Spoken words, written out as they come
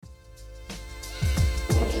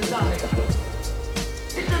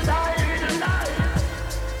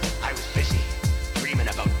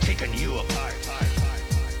you apart.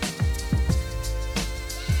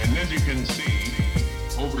 And as you can see,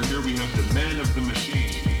 over here we have the man of the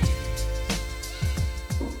machine.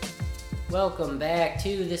 Welcome back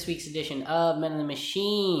to this week's edition of Men of the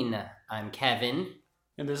Machine. I'm Kevin.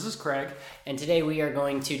 And this is Craig. And today we are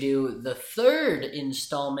going to do the third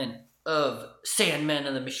installment of Sandman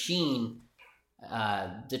of the Machine.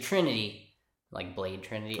 The Trinity. Like Blade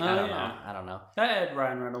Trinity. I don't know. That had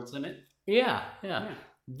Ryan Reynolds in it. Yeah.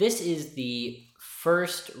 This is the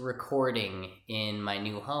first recording in my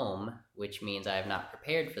new home, which means I have not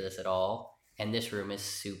prepared for this at all. And this room is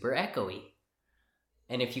super echoey.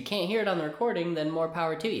 And if you can't hear it on the recording, then more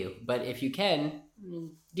power to you. But if you can,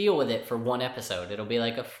 deal with it for one episode. It'll be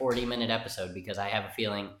like a 40-minute episode because I have a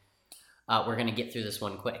feeling we're going to get through this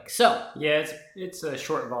one quick. So yeah, it's a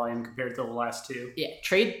short volume compared to the last two. Yeah,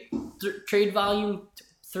 trade volume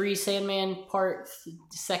 3 Sandman part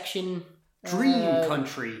section. Dream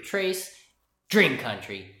Country. Trace. Dream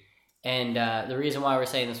Country. And the reason why we're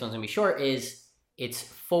saying this one's going to be short is it's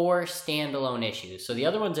 4 standalone issues. So the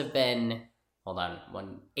other ones have been...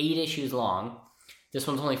 8 issues long. This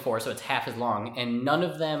one's only 4, so it's half as long. And none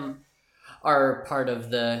of them are part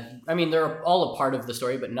of the... I mean, they're all a part of the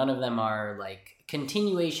story, but none of them are, like,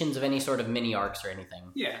 continuations of any sort of mini arcs or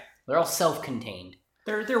anything. Yeah. They're all self-contained.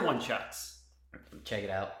 They're one-shots. Check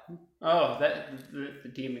it out. Oh, the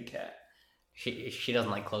demon cat. She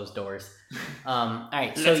doesn't like closed doors. All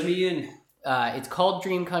right, so... Let me in. It's called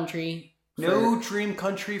Dream Country. No Dream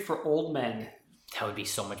Country for old men. That would be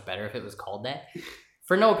so much better if it was called that.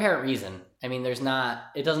 For no apparent reason. I mean,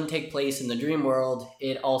 it doesn't take place in the dream world.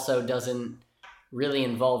 It also doesn't really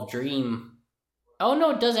involve dream. Oh, no,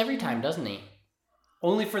 it does every time, doesn't he?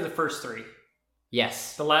 Only for the first 3.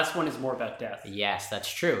 Yes. The last one is more about death. Yes,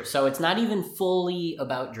 that's true. So it's not even fully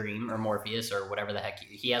about Dream or Morpheus or whatever the heck.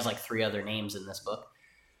 He has like 3 other names in this book.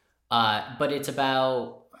 But it's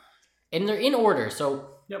about... And they're in order, so...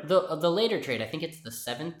 Yep. The later trade, I think it's the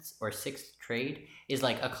 7th or 6th trade, is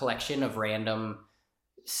like a collection of random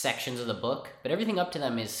sections of the book, but everything up to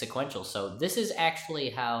them is sequential. So this is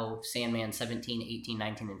actually how Sandman 17, 18,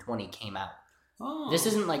 19, and 20 came out. Oh. This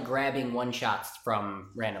isn't like grabbing one-shots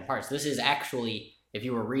from random parts. This is actually, if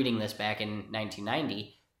you were reading this back in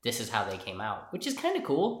 1990, this is how they came out, which is kind of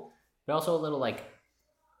cool, but also a little like,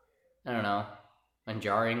 I don't know,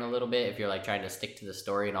 jarring a little bit if you're like trying to stick to the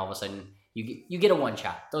story and all of a sudden... You get a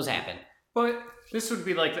one-shot. Those happen. But this would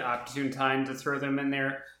be like the opportune time to throw them in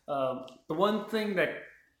there. The one thing that...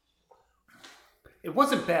 It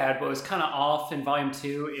wasn't bad, but was kind of off in Volume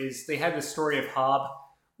 2 is they had the story of Hob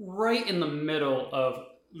right in the middle of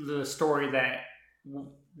the story that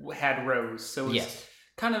had Rose. So it was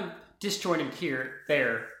kind of disjointed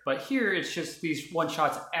there. But here it's just these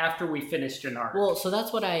one-shots after we finished an arc. Well, so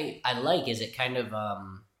that's what I like, is it kind of...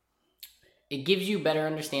 It gives you better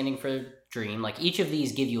understanding for Dream. Like, each of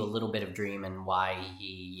these give you a little bit of Dream and why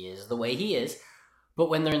he is the way he is. But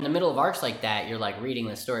when they're in the middle of arcs like that, you're like reading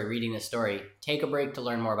the story, take a break to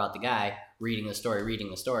learn more about the guy, reading the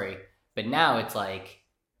story. But now it's like,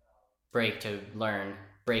 break to learn,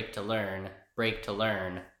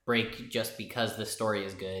 break just because the story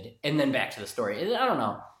is good, and then back to the story. I don't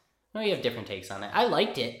know. I know you have different takes on it. I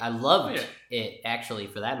liked it. I loved it, actually,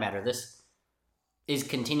 for that matter. This is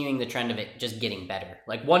continuing the trend of it just getting better.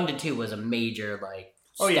 Like 1 to 2 was a major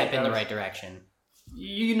step in the right direction.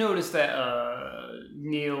 You notice that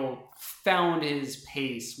Neil found his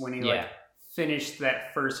pace when he finished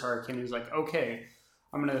that first arc, and he was like, okay,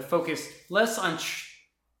 I'm going to focus less on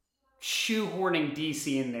shoehorning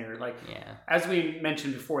DC in there. As we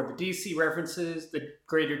mentioned before, the DC references, the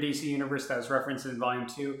greater DC universe that was referenced in Volume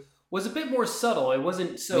 2 was a bit more subtle. It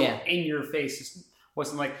wasn't so in your face.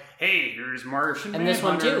 Wasn't like, hey, here's Martian and this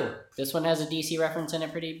one too. This one has a DC reference in it,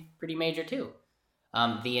 pretty major too.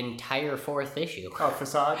 The entire 4th issue. Oh,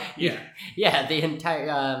 Facade? Yeah. Yeah, the entire...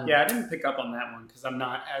 I didn't pick up on that one because I'm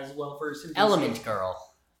not as well versed in DC. Element Girl.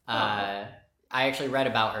 I actually read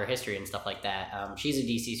about her history and stuff like that. She's a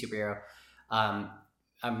DC superhero.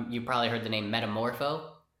 You probably heard the name Metamorpho.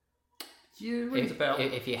 Yeah, rings a bell.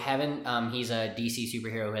 If you haven't, he's a DC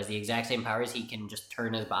superhero who has the exact same powers. He can just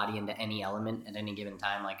turn his body into any element at any given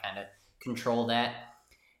time, like kind of control that.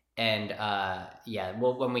 And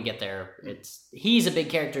when we get there, he's a big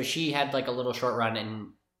character. She had like a little short run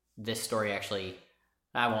in this story. Actually,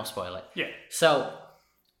 I won't spoil it. Yeah. So,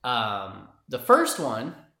 the first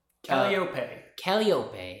one,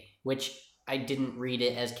 Calliope, which I didn't read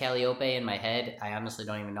it as Calliope in my head. I honestly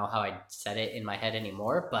don't even know how I said it in my head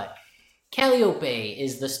anymore, but Calliope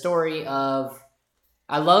is the story of...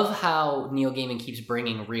 I love how Neil Gaiman keeps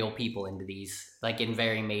bringing real people into these, like in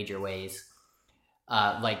very major ways.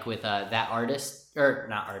 like with that artist or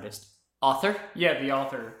not artist, author Yeah, the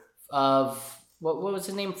author. of what was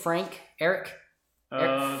his name? Eric.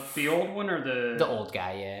 The old one or The old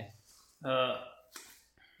guy, yeah.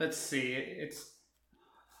 Let's see. It's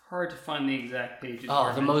hard to find the exact pages.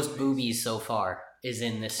 Oh, the most boobies so far is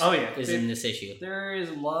in this. Oh, yeah. In this issue. There is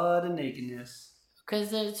a lot of nakedness.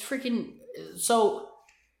 Because it's freaking so.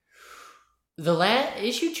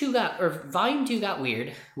 Issue 2 volume 2 got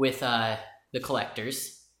weird with the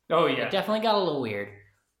collectors. Oh yeah, It definitely got a little weird,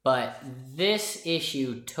 but this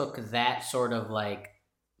issue took that sort of like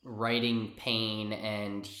writing pain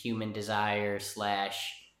and human desire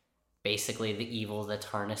 / basically the evil that's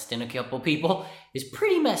harnessed in a couple people is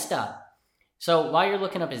pretty messed up. So while you're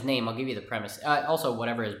looking up his name, I'll give you the premise. Also,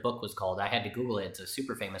 whatever his book was called, I had to Google it. It's a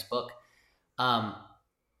super famous book.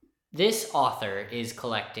 This author is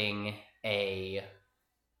collecting it's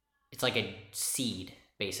like a seed,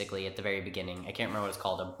 basically, at the very beginning. I can't remember what it's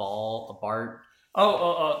called. A Bart.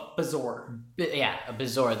 Bazaar. Yeah, a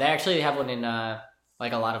Bazaar. They actually have one in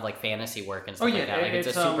like a lot of like fantasy work and stuff like that. Like it's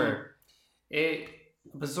a super.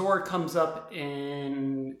 Bazaar comes up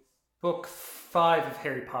in book 5 of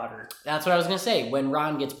Harry Potter. That's what I was gonna say. When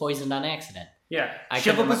Ron gets poisoned on accident. Yeah,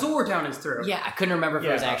 shove a Bazaar down his throat. Yeah, I couldn't remember if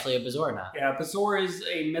it was actually a Bazaar or not. Yeah, Bazaar is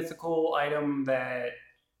a mythical item that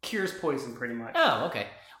cures poison, pretty much. Oh, okay.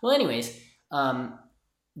 Well, anyways,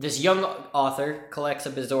 this young author collects a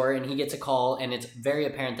Bazaar, and he gets a call, and it's very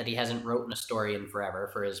apparent that he hasn't written a story in forever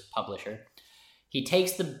for his publisher. He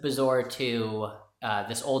takes the Bazaar to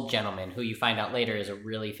this old gentleman, who you find out later is a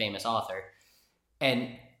really famous author,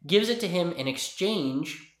 and gives it to him in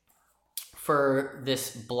exchange for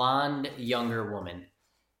this blonde younger woman.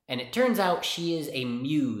 And it turns out she is a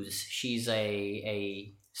muse. She's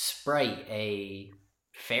a sprite, a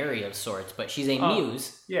fairy of sorts, but she's a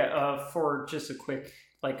muse. Yeah, for just a quick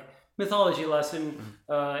mythology lesson,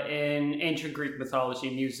 in ancient Greek mythology,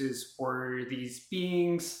 muses were these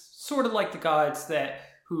beings sort of like the gods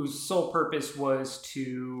whose sole purpose was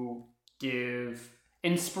to give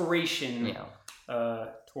inspiration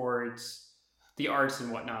towards the arts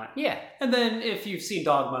and whatnot. Yeah. And then if you've seen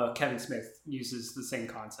Dogma, Kevin Smith uses the same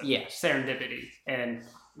concept. Yeah. Serendipity. And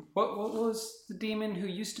what was the demon who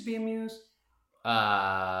used to be a muse?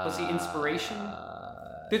 Was he inspiration?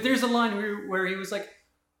 There's a line where he was like,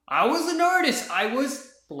 I was an artist. I was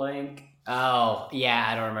blank. Oh, yeah,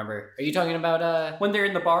 I don't remember. Are you talking about when they're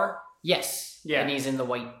in the bar? Yes. Yeah. And he's in the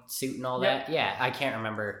white suit and all that. Yeah, I can't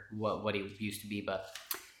remember what he used to be, but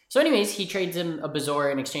so anyways, he trades him a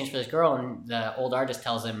Bazaar in exchange for this girl, and the old artist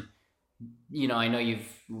tells him, I know you've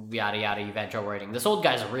yada yada, you've had trouble writing. This old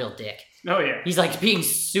guy's a real dick. Oh yeah. He's like being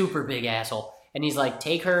super big asshole. And he's like,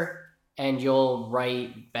 take her and you'll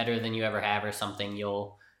write better than you ever have or something.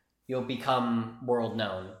 You'll become world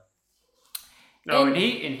known. Oh, and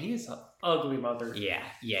he's an ugly mother. Yeah,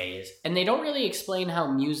 he is. And they don't really explain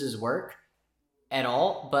how muses work at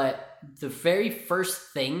all, but the very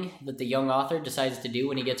first thing that the young author decides to do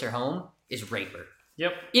when he gets her home is rape her.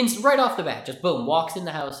 Yep. Right off the bat, just boom, walks in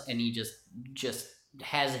the house and he just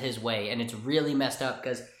has his way. And it's really messed up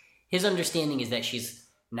because his understanding is that she's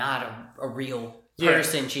not a real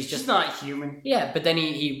person. She's not human. Yeah, but then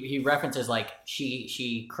he references like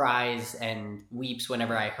she cries and weeps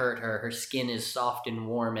whenever I hurt her. Her skin is soft and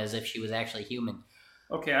warm as if she was actually human.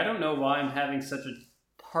 Okay, I don't know why I'm having such a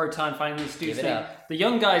hard time finding this dude's name. Up. The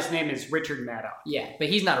young guy's name is Richard Maddox. Yeah, but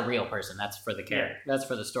he's not a real person. That's for the character. Yeah. That's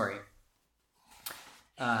for the story.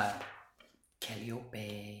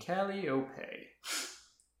 Calliope.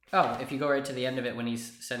 Oh, if you go right to the end of it when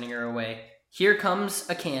he's sending her away. Here Comes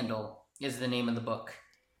a Candle is the name of the book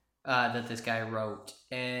that this guy wrote.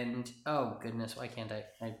 And, oh goodness, why can't I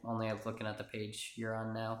only have looking at the page you're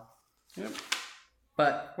on now. Yep.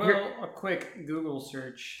 But, a quick Google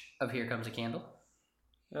search. Of Here Comes a Candle?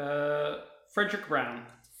 Frederick Brown.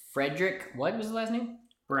 Frederick, what was the last name?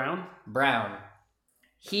 Brown.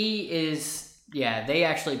 He is, yeah, they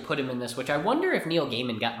actually put him in this, which I wonder if Neil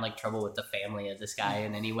Gaiman got in like trouble with the family of this guy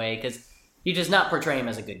in any way, because he does not portray him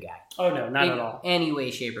as a good guy. Oh no, not at all. Any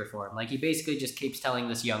way, shape, or form. Like he basically just keeps telling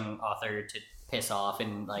this young author to piss off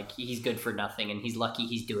and like he's good for nothing and he's lucky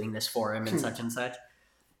he's doing this for him and such and such.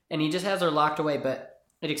 And he just has her locked away, but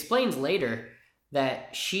it explains later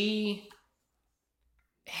that she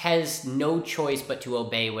has no choice but to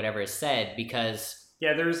obey whatever is said because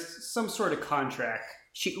there's some sort of contract.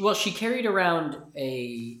 She carried around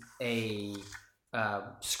a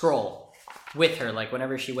scroll with her, like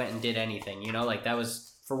whenever she went and did anything, like that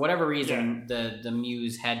was for whatever reason the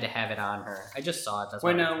muse had to have it on her. I just saw it. That's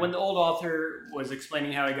when the old author was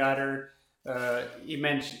explaining how he got her. He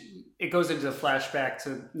mentioned it goes into a flashback to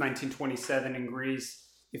 1927 in Greece.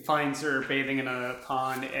 He finds her bathing in a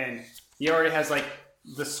pond, and he already has like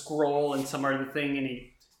the scroll and some other thing, and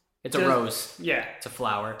It's a rose. Yeah, It's a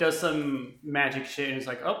flower. does some magic shit, and it's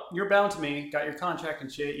like, oh, you're bound to me. Got your contract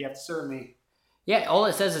and shit. You have to serve me. Yeah, all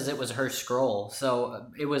it says is it was her scroll, so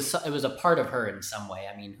it was a part of her in some way.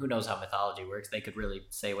 I mean, who knows how mythology works? They could really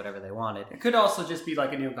say whatever they wanted. It could also just be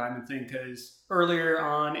like a Neil Gaiman thing, because earlier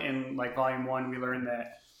on in like Volume 1, we learned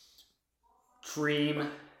that Dream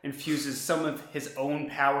infuses some of his own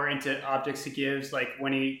power into objects he gives. Like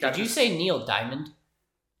when he got Did you say Neil Diamond?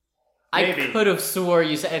 Maybe. I could have swore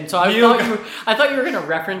you said, and so I thought you were gonna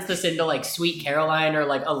reference this into like Sweet Caroline or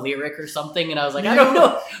like a lyric or something, and I was like, I don't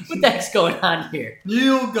know what the heck's going on here.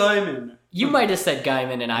 Neil Gaiman. You might have said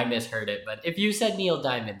Gaiman and I misheard it, but if you said Neil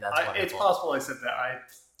Diamond, that's wonderful. It's possible I said that. I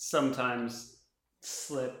sometimes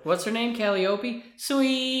slip. What's her name? Calliope?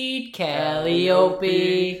 Sweet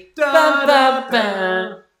Calliope. Da, da,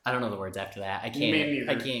 da. I don't know the words after that. I Me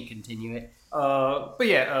neither. can't continue it. But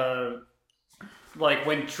yeah, like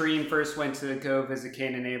when Dream first went to go visit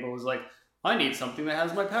Cain and Abel, was like, I need something that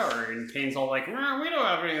has my power. And Cain's all like, we don't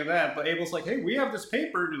have any of that. But Abel's like, hey, we have this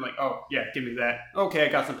paper. And you're like, oh, yeah, give me that. Okay, I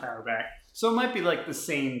got some power back. So it might be like the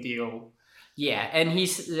same deal. Yeah, and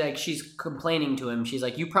he's like, she's complaining to him. She's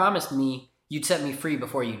like, you promised me you'd set me free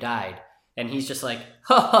before you died. And he's just like,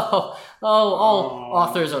 all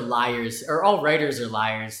authors are liars, or all writers are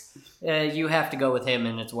liars. You have to go with him,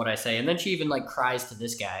 and it's what I say. And then she even like cries to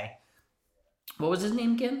this guy. What was his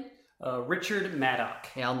name again? Richard Maddock.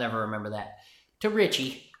 Yeah, I'll never remember that. To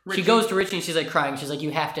Richie. She goes to Richie and she's like crying. She's like, you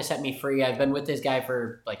have to set me free. I've been with this guy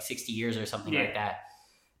for like 60 years or something like that.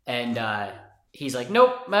 And he's like,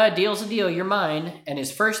 nope, deal's a deal. You're mine. And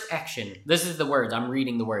his first action, this is the words. I'm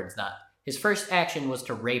reading the words, not. His first action was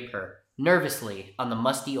to rape her nervously on the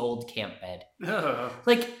musty old camp bed.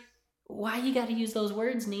 Like, why you gotta use those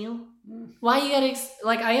words, Neil? Why you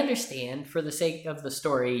gotta, I understand for the sake of the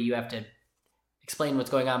story, you have to explain what's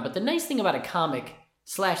going on. But the nice thing about a comic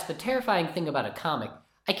 / the terrifying thing about a comic,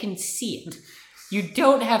 I can see it. You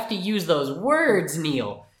don't have to use those words,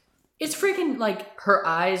 Neil. It's freaking like her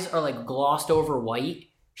eyes are like glossed over white.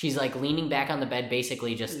 She's like leaning back on the bed,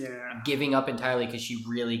 basically just giving up entirely because she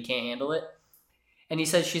really can't handle it. And he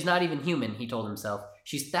says she's not even human, he told himself.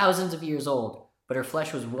 She's thousands of years old, but her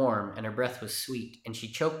flesh was warm and her breath was sweet, and she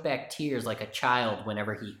choked back tears like a child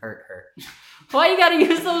whenever he hurt her. Why you gotta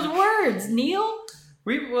use those words, Neil?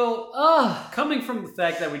 We will, coming from the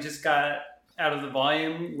fact that we just got out of the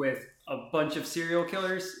volume with a bunch of serial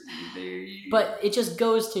killers. But it just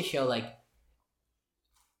goes to show, like,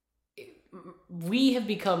 we have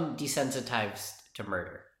become desensitized to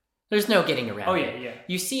murder. There's no getting around it. Yeah.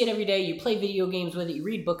 You see it every day. You play video games with it. You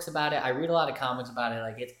read books about it. I read a lot of comics about it.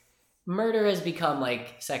 Like, murder has become,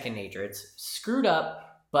 like, second nature. It's screwed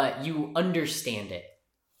up, but you understand it.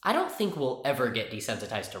 I don't think we'll ever get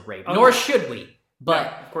desensitized to rape, nor should we. But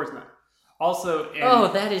no, of course not. Also,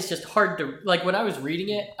 that is just hard to, like, when I was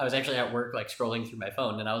reading it, I was actually at work, like, scrolling through my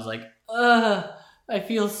phone, and I was like, I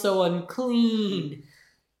feel so unclean.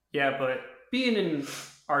 Yeah, but being in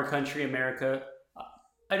our country, America,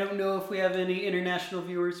 I don't know if we have any international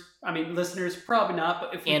viewers. I mean, listeners, probably not,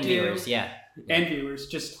 but if we do... viewers, yeah. And viewers,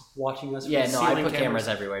 just watching us. Yeah, no, I put cameras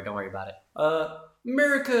everywhere. Don't worry about it.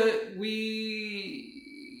 America,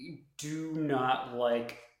 we do not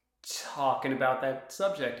like talking about that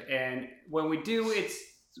subject, and when we do,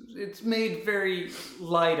 it's made very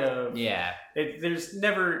light of. Yeah. There's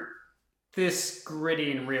never this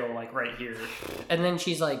gritty and real like right here. And then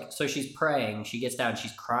she's like, so she's praying. She gets down.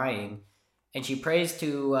 She's crying, and she prays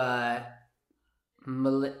to I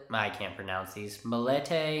can't pronounce these.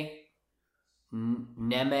 Melete,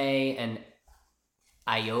 Neme, and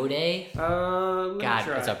Iode. God,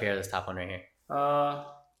 it's up here. This top one right here.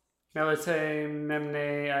 Melete,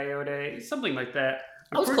 Memne, Iode, something like that.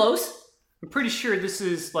 I was close. I'm pretty sure this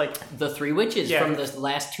is like the three witches from the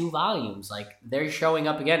last two volumes. Like, they're showing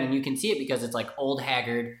up again, and you can see it because it's like old,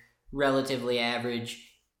 haggard, relatively average,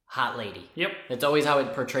 hot lady. Yep. That's always how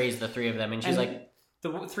it portrays the three of them. And she's like,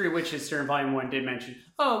 the three witches during volume 1 did mention,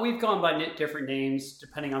 we've gone by different names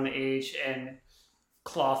depending on the age, and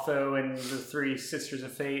Clotho and the three sisters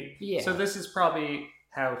of fate. Yeah. So this is probably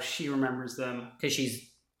how she remembers them. Because she's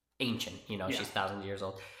ancient, she's thousands of years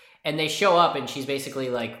old. And they show up, and she's basically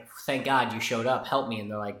like, thank God you showed up, help me.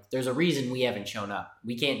 And they're like, there's a reason we haven't shown up.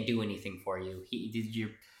 We can't do anything for you.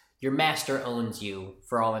 Your master owns you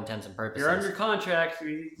for all intents and purposes. You're under contract, but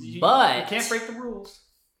you can't break the rules.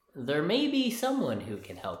 There may be someone who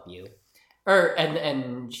can help you.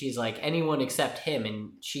 And she's like, anyone except him.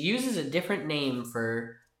 And she uses a different name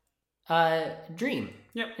for, Dream.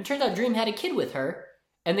 Yep. It turns out Dream had a kid with her,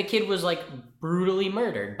 and the kid was like brutally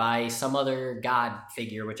murdered by some other god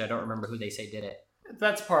figure, which I don't remember who they say did it.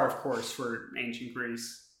 That's par of course for ancient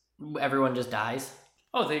Greece. Everyone just dies.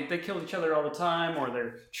 Oh, they kill each other all the time, or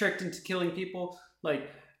they're tricked into killing people. Like,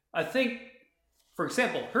 I think, for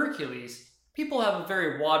example, Hercules, people have a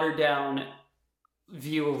very watered down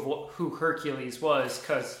view of who Hercules was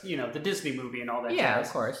because, the Disney movie and all that Yeah, jazz.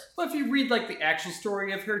 of course. But if you read, like, the actual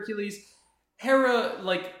story of Hercules, Hera,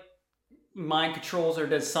 like, mind controls or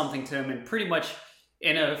does something to him, and pretty much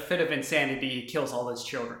in a fit of insanity, he kills all his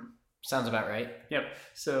children. Sounds about right. Yep.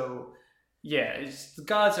 So, yeah, the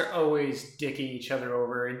gods are always dicking each other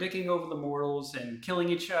over and dicking over the mortals and killing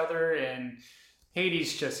each other, and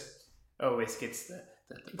Hades just always gets the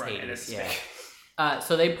brunt of the Hades, stick. yeah.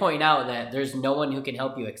 So they point out that there's no one who can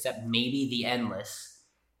help you except maybe the Endless.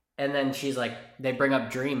 And then she's like, they bring up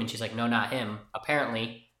Dream, and she's like, no, not him.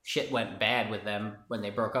 Apparently, shit went bad with them when they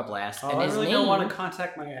broke up last. Oh, and I his really name, don't want to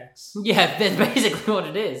contact my ex. Yeah, that's basically what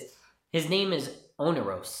it is. His name is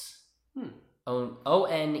Oneros.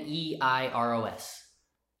 Oneiros.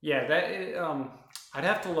 Yeah, that I'd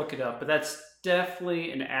have to look it up, but that's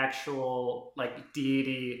definitely an actual like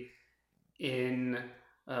deity in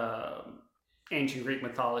ancient Greek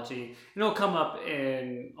mythology. And it'll come up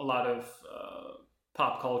in a lot of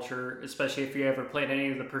pop culture, especially if you ever played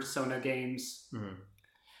any of the Persona games. Mm-hmm.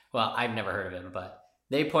 Well, I've never heard of him, but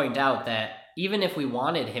they point out that even if we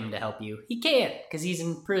wanted him to help you, he can't because he's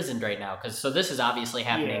imprisoned right now. So this is obviously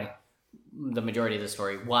happening the majority of the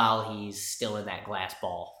story while he's still in that glass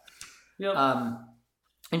ball. Yep.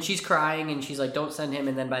 And she's crying and she's like, don't send him.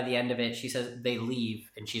 And then by the end of it, she says they leave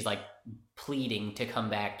and she's like pleading to come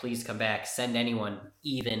back. Please come back. Send anyone,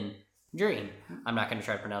 even Dream. I'm not going to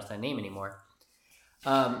try to pronounce that name anymore.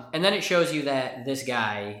 And then it shows you that this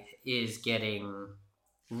guy is getting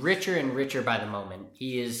richer and richer by the moment.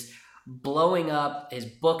 He is blowing up. His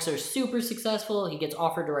books are super successful. He gets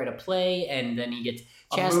offered to write a play, and then he gets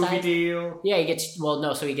chastised. A movie deal. Yeah, he gets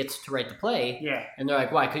so he gets to write the play. Yeah. And they're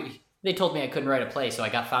like, "Why? They told me I couldn't write a play, so I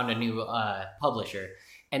found a new publisher."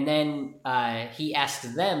 And then he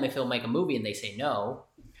asks them if he'll make a movie, and they say no.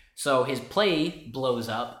 So his play blows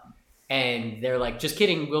up. And they're like, just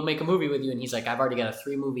kidding, we'll make a movie with you. And he's like, I've already got a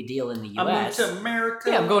 3-movie deal in the U.S. I moved to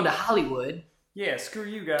America. Yeah, I'm going to Hollywood. Yeah, screw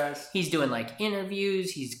you guys. He's doing like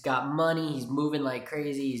interviews. He's got money. He's moving like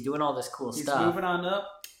crazy. He's doing all this cool stuff. He's moving on up.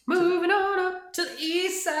 Moving on up to the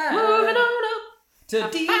east side. Moving on up to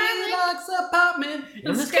D-Deluxe apartment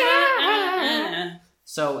in the sky.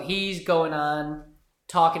 So he's going on,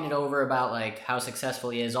 talking it over about like how successful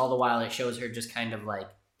he is. All the while it shows her just kind of like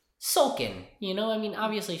sulking, I mean,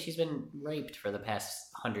 obviously she's been raped for the past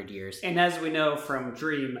 100 years. And as we know from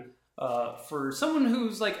Dream, for someone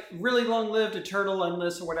who's like really long-lived, eternal,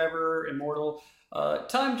 endless, or whatever, immortal,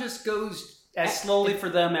 time just goes as slowly for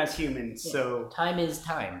them as humans. Yeah. So time is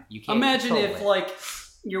time. You can't imagine if like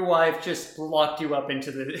your wife just locked you up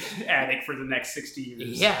into the attic for the next 60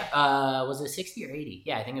 years. Yeah. Was it 60 or 80?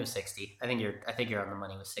 Yeah, I think it was 60. I think you're on the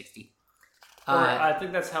money with 60. Or I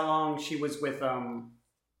think that's how long she was with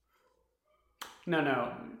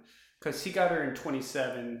No, because he got her in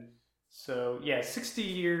 27. So, yeah, 60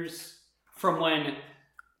 years from when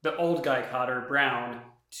the old guy caught her, Brown,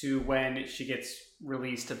 to when she gets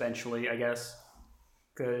released eventually, I guess.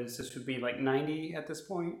 Because this would be like 90 at this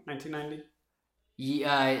point, 1990.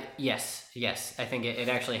 Yes. I think it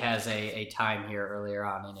actually has a time here earlier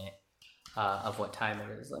on in it of what time it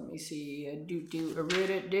is. Let me see.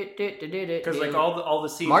 Because like all the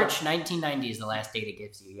scenes. March 1990 is the last date it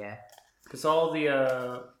gives you, yeah. Because all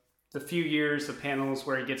the few years of panels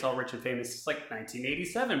where he gets all rich and famous, it's like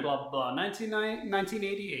 1987, blah, blah, blah,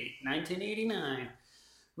 1988, 1989,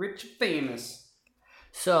 rich and famous.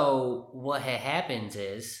 So what happens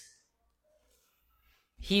is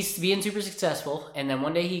he's being super successful, and then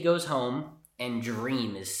one day he goes home, and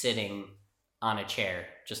Dream is sitting on a chair,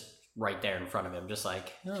 just right there in front of him, just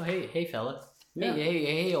like, oh, hey, fella. Yeah.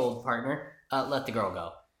 Hey, old partner. Let the girl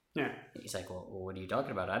go. Yeah. He's like, well, what are you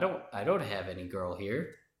talking about? I don't have any girl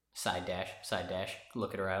here. Side dash,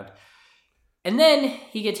 looking around. And then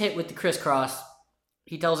he gets hit with the crisscross.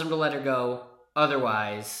 He tells him to let her go.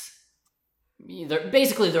 Otherwise, there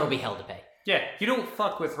will be hell to pay. Yeah, you don't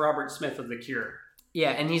fuck with Robert Smith of The Cure.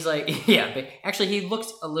 Yeah, and he's like, yeah, but actually he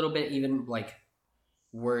looks a little bit even like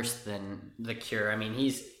worse than The Cure. I mean,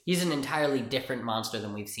 he's an entirely different monster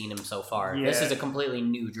than we've seen him so far. Yeah. This is a completely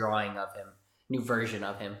new drawing of him. New version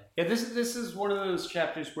of him. Yeah, this is one of those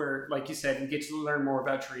chapters where, like you said, we get to learn more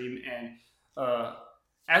about Dream, and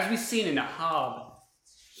as we've seen in Hob,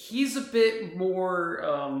 he's a bit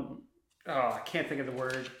more I can't think of the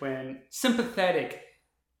word, when sympathetic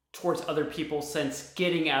towards other people since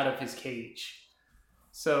getting out of his cage.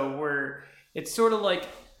 So it's sort of like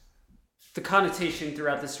the connotation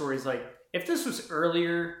throughout the story is like, if this was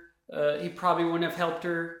earlier, he probably wouldn't have helped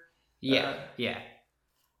her. Yeah.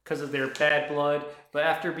 Because of their bad blood. But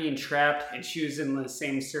after being trapped and she was in the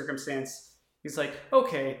same circumstance, he's like,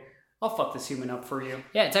 okay, I'll fuck this human up for you.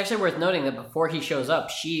 Yeah, it's actually worth noting that before he shows up,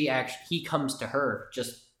 he comes to her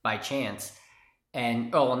just by chance.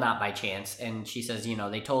 And, not by chance. And she says,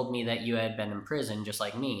 they told me that you had been in prison just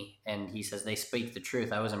like me. And he says, they speak the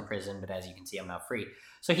truth. I was in prison, but as you can see, I'm now free.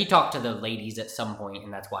 So he talked to the ladies at some point,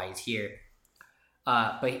 and that's why he's here.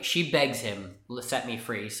 But she begs him, set me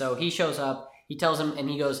free. So he shows up, he tells him, and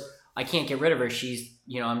he goes, I can't get rid of her. She's,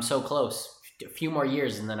 I'm so close. A few more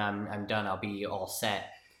years, and then I'm done. I'll be all set.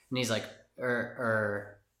 And he's like,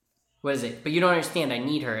 what is it? But you don't understand. I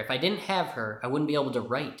need her. If I didn't have her, I wouldn't be able to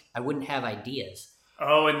write. I wouldn't have ideas.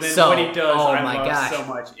 Oh, and then what he does, I love so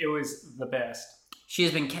much. It was the best. She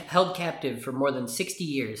has been held captive for more than 60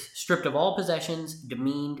 years, stripped of all possessions,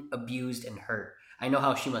 demeaned, abused, and hurt. I know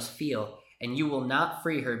how she must feel, and you will not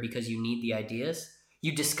free her because you need the ideas.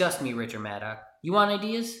 You disgust me, Richard Maddock. You want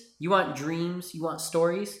ideas? You want dreams? You want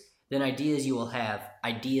stories? Then ideas you will have.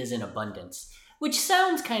 Ideas in abundance. Which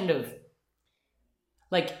sounds kind of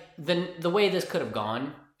like the way this could have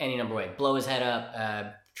gone any number of ways. Blow his head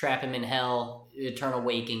up, trap him in hell, eternal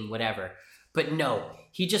waking, whatever. But no,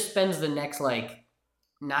 he just spends the next,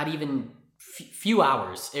 not even few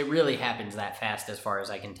hours. It really happens that fast as far as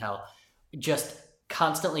I can tell. Just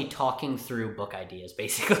constantly talking through book ideas,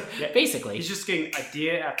 basically. Yeah, basically. He's just getting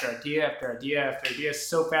idea after idea after idea after idea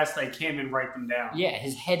so fast that I can't even write them down. Yeah,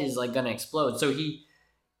 his head is gonna explode. So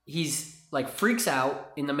he's freaks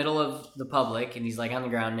out in the middle of the public, and he's on the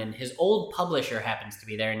ground, and his old publisher happens to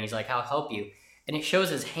be there, and he's like, I'll help you. And it shows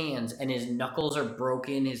his hands, and his knuckles are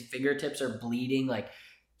broken, his fingertips are bleeding.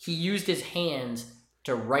 He used his hands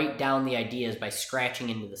to write down the ideas by scratching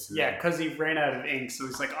into the cement. Yeah, because he ran out of ink, so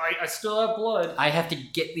he's like, I still have blood. I have to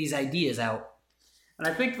get these ideas out. And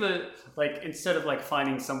I think instead of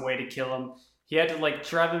finding some way to kill him, he had to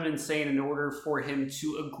drive him insane in order for him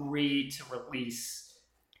to agree to release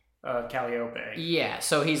Calliope. Yeah,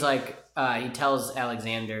 so he's he tells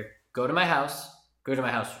Alexander, go to my house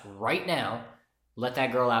right now, let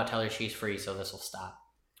that girl out, tell her she's free so this will stop.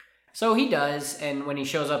 So he does, and when he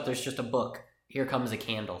shows up, there's just a book. Here comes a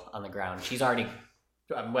candle on the ground. She's already,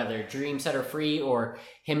 whether Dream set her free or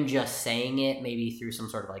him just saying it, maybe through some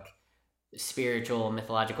sort of spiritual,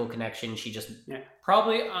 mythological connection, she just... Yeah,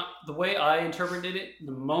 probably the way I interpreted it,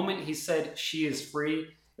 the moment he said she is free,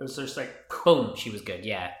 it was just boom, she was good,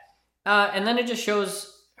 yeah. And then it just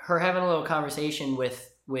shows her having a little conversation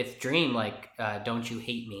with Dream, don't you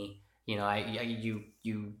hate me?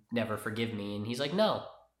 You never forgive me. And he's like, no,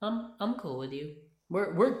 I'm cool with you.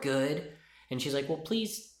 We're good. And she's like, well,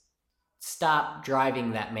 please stop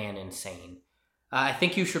driving that man insane. I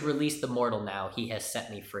think you should release the mortal now. He has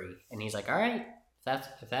set me free. And he's like, all right,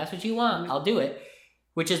 if that's what you want, I'll do it.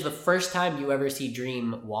 Which is the first time you ever see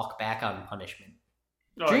Dream walk back on punishment.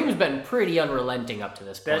 Dream's been pretty unrelenting up to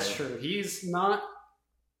this point. That's true. He's not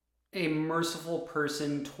a merciful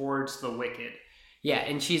person towards the wicked. Yeah,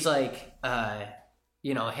 and she's like,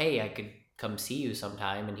 hey, I could come see you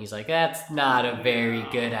sometime. And he's like, that's not a very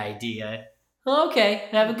good idea. Okay,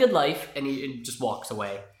 have a good life. And he just walks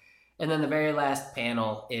away. And then the very last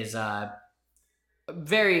panel is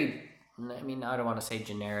very, I don't want to say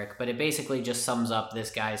generic, but it basically just sums up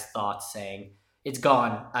this guy's thoughts saying, it's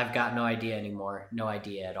gone. I've got no idea anymore. No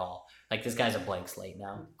idea at all. This guy's a blank slate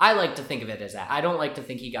now. I like to think of it as that. I don't like to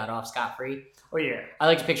think he got off scot-free. Oh, yeah. I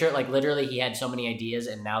like to picture it literally he had so many ideas,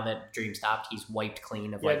 and now that Dream stopped, he's wiped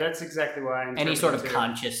clean of that's exactly why I interpret any sort of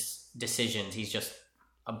conscious decisions. He's just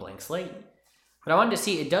a blank slate. But I wanted to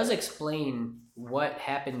see, it does explain what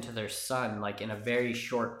happened to their son, in a very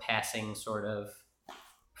short passing sort of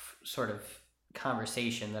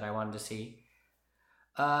conversation that I wanted to see.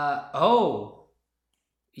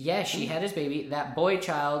 Yeah, she had his baby. That boy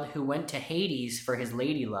child who went to Hades for his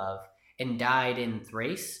lady love and died in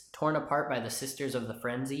Thrace, torn apart by the sisters of the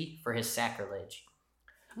frenzy for his sacrilege.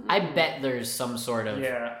 I bet there's some sort of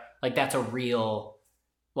that's a real,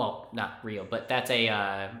 well, not real, but that's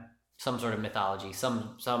a some sort of mythology,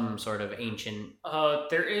 some sort of ancient.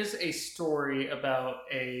 There is a story about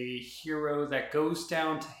a hero that goes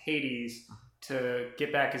down to Hades to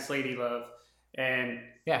get back his lady love, and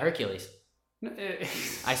Hercules.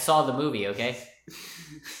 I saw the movie, okay?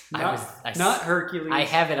 Not Hercules. I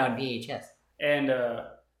have it on VHS. And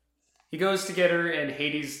he goes to get her, and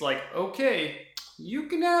Hades like, okay, you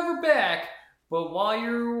can have her back, but while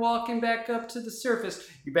you're walking back up to the surface,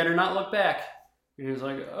 you better not look back. And he's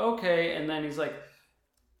like, okay. And then he's like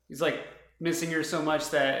missing her so much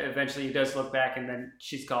that eventually he does look back, and then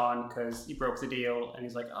she's gone because he broke the deal. And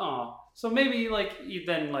he's like, oh, so maybe like he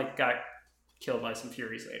then like got killed by some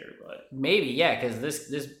Furies later, but maybe, yeah, because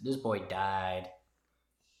this boy died.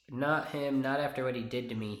 Not him. Not after what he did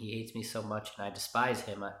to me. He hates me so much, and I despise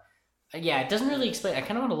him. Yeah, it doesn't really explain. I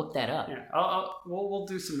kind of want to look that up. Yeah, we'll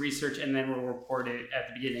do some research, and then we'll report it at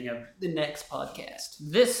the beginning of the next podcast.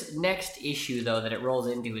 This next issue, though, that it rolls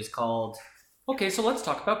into is called... Okay, so let's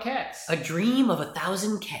talk about cats. A Dream of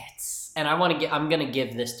 1,000 Cats. And I'm going to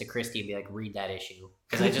give this to Christy and be like, read that issue.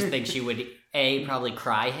 Because I just think she would, A, probably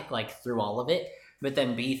cry like through all of it, but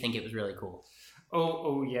then B, think it was really cool.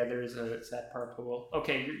 Oh yeah, there's a sad part. Well,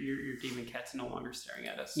 okay, your demon cat's no longer staring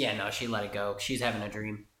at us. Yeah, no, she let it go. She's having a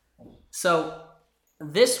dream. So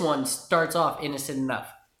this one starts off innocent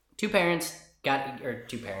enough. Two people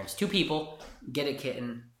get a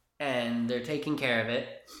kitten, and they're taking care of it.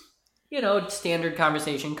 You know, standard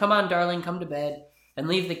conversation. Come on, darling, come to bed. And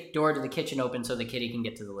leave the door to the kitchen open so the kitty can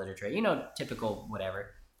get to the litter tray. You know, typical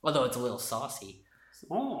whatever. Although it's a little saucy.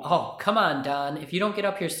 Oh, come on, Don. If you don't get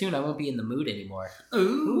up here soon, I won't be in the mood anymore.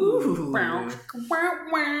 Ooh.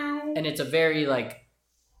 And it's a very, like,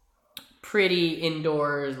 pretty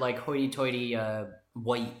indoor, like, hoity-toity,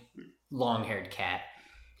 white, long-haired cat.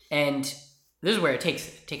 And this is where it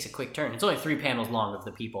takes a quick turn. It's only 3 panels long of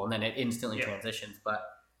the people, and then it instantly transitions. But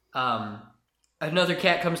another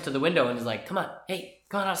cat comes to the window and is like, come on, hey,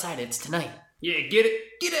 come on outside. It's tonight. Yeah, get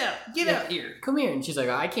out here. Come here. And she's like,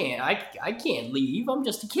 I can't leave. I'm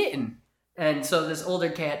just a kitten. And so this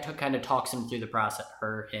older cat kind of talks him through the process.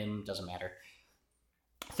 Him, doesn't matter.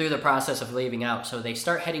 Through the process of leaving out. So they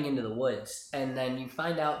start heading into the woods. And then you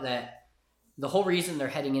find out that the whole reason they're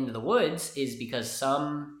heading into the woods is because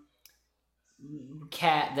some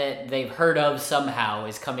cat that they've heard of somehow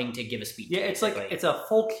is coming to give a speech. Yeah, it's basically. like, it's a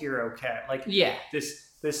folk hero cat. Like, yeah.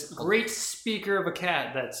 This great speaker of a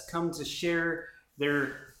cat that's come to share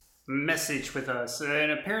their message with us.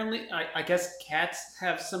 And apparently, I guess cats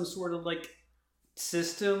have some sort of, like,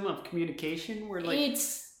 system of communication where, like,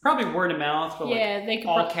 it's probably word of mouth, but yeah, they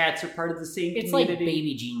all cats are part of the same it's community. Like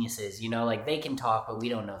baby geniuses, you know? Like, they can talk, but we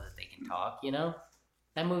don't know that they can talk, you know?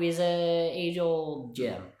 That movie is a age-old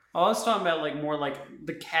gem. I was talking about, like, more like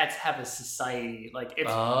the cats have a society. Like, if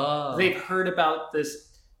they've heard about this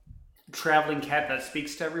traveling cat that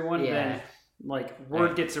speaks to everyone, then like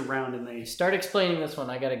word gets around and they start explaining this one.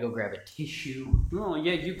 I gotta go grab a tissue. Oh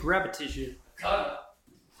yeah, you grab a tissue.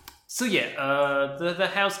 So yeah,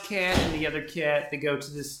 the house cat and the other cat, they go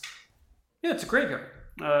to this. Yeah, it's a graveyard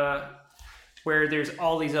where there's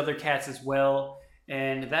all these other cats as well,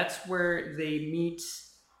 and that's where they meet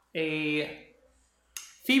a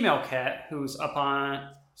female cat who's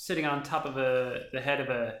sitting on top of the head of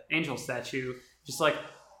an angel statue, just like,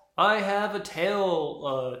 I have a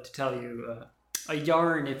tale to tell you, a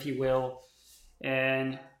yarn, if you will.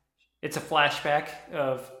 And it's a flashback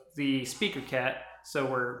of the speaker cat, so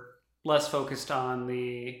we're less focused on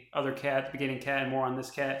the other cat, the beginning cat, and more on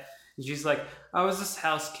this cat. And she's like, I was this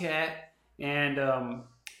house cat, and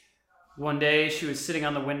one day she was sitting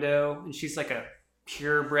on the window, and she's like a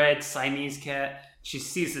purebred Siamese cat. She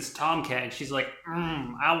sees this tomcat, and she's like,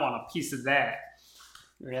 I want a piece of that.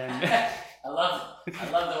 And I love the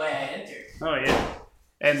way I entered. Oh, yeah.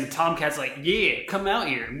 And the tomcat's like, yeah, come out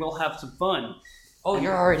here and we'll have some fun. Oh,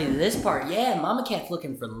 you're already in this part. Yeah, Mama Cat's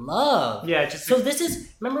looking for love. Yeah, So this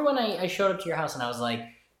is... Remember when I showed up to your house and I was like,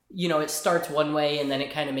 you know, it starts one way and then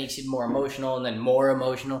it kind of makes it more emotional and then more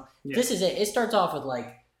emotional. Yeah. This is it. It starts off with,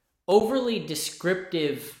 like, overly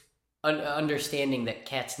descriptive understanding that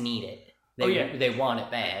cats need it. They want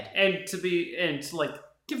it bad. And to like,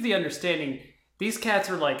 give the understanding, these cats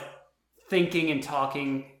are, like, thinking and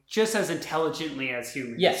talking just as intelligently as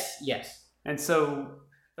humans. Yes. And so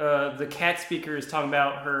the cat speaker is talking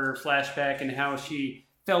about her flashback and how she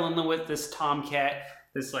fell in love with this tomcat,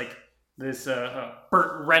 this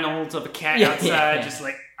Burt Reynolds of a cat outside, just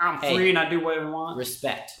like, I'm free and I do what I want.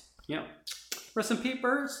 Respect. Yeah. Rest in peace,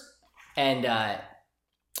 birds. And,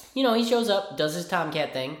 you know, he shows up, does his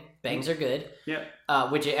tomcat thing. Bangs are good. Yeah.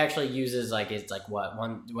 Which it actually uses, like, it's like what?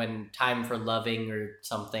 When time for loving or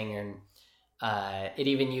something, and it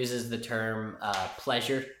even uses the term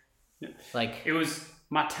pleasure. Yeah. Like, it was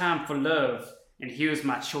my time for love, and here's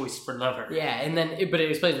my choice for lover. Yeah, and then but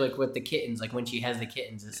it explains, like, with the kittens, like when she has the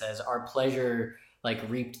kittens, it says our pleasure, like,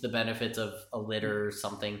 reaped the benefits of a litter or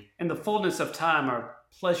something. In the fullness of time, our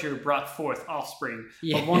pleasure brought forth offspring,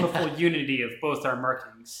 a wonderful unity of both our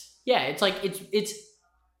markings. Yeah, it's like it's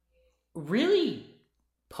really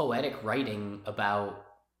poetic writing about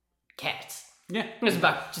cats. Yeah. It's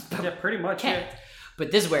just about pretty much. cats. Yeah.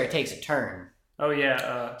 But this is where it takes a turn. Oh,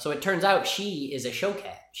 yeah. So it turns out she is a show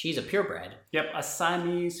cat. She's a purebred. Yep, a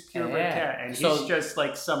Siamese purebred cat. And he's just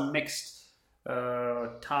like some mixed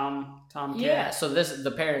tom cat. Yeah, so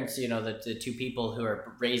the parents, the two people who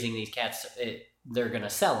are raising these cats, they're going to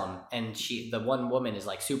sell them. And the one woman is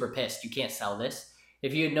like super pissed. You can't sell this.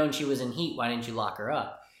 If you had known she was in heat, why didn't you lock her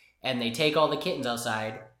up? And they take all the kittens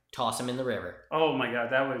outside, toss them in the river. Oh my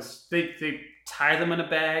God, that was... They tie them in a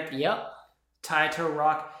bag. Yep. Tie it to a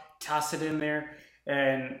rock, toss it in there,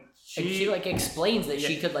 and she like explains that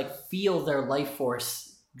she could like feel their life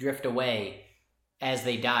force drift away as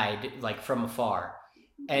they died, like from afar.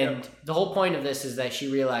 And the whole point of this is that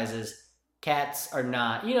she realizes cats are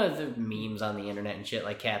not, the memes on the internet and shit,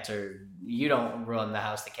 like cats are, you don't run the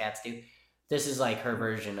house, the cats do. This is like her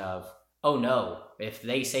version of, oh no, if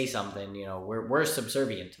they say something, we're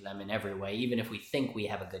subservient to them in every way, even if we think we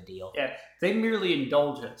have a good deal. Yeah, they merely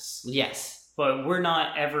indulge us. Yes. But we're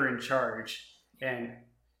not ever in charge. And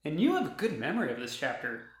you have a good memory of this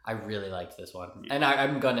chapter. I really liked this one. And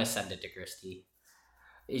I'm gonna send it to Christy.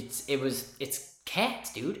 It's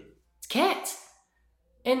cats, dude. It's cats.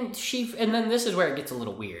 And then this is where it gets a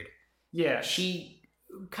little weird. Yeah. She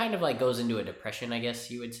kind of like goes into a depression, I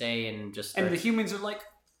guess you would say, and the humans are like,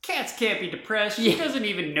 cats can't be depressed. She doesn't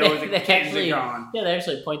even know the kids are gone. Yeah, they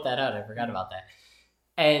actually point that out. I forgot about that.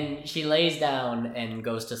 And she lays down and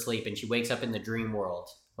goes to sleep, and she wakes up in the dream world.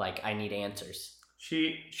 Like, I need answers.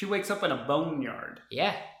 She wakes up in a boneyard.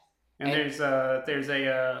 Yeah. And there's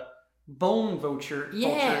a bone vulture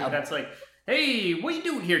that's like, hey, what are you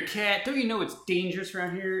doing here, cat? Don't you know it's dangerous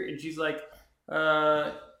around here? And she's like,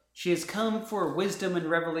 she has come for wisdom and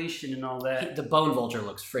revelation and all that. The bone vulture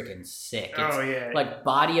looks freaking sick. It's like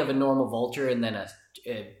body of a normal vulture and then a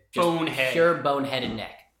bonehead. Pure bone-headed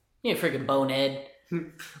neck. Yeah, freaking bonehead.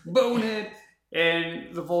 Bonehead.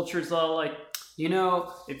 And the vulture's all like,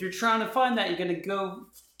 if you're trying to find that, you're going to go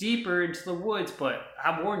deeper into the woods, but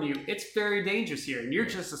I warn you, it's very dangerous here, and you're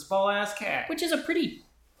just a small-ass cat. Which is a pretty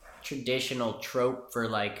traditional trope for,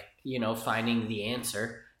 like, finding the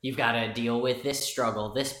answer. You've got to deal with this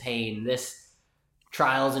struggle, this pain, this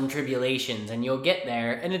trials and tribulations, and you'll get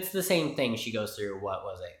there. And it's the same thing. She goes through, what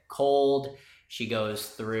was it? Cold. She goes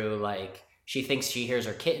through, like, she thinks she hears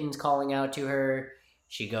her kittens calling out to her.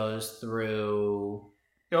 She goes through...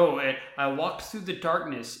 Oh, and I walked through the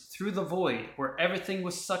darkness, through the void, where everything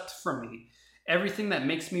was sucked from me. Everything that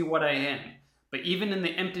makes me what I am. But even in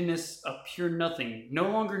the emptiness of pure nothing, no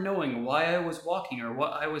longer knowing why I was walking or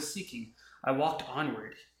what I was seeking, I walked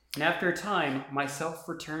onward. And after a time, myself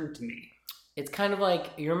returned to me. It's kind of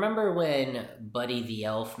like, you remember when Buddy the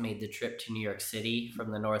Elf made the trip to New York City from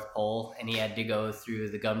the North Pole, and he had to go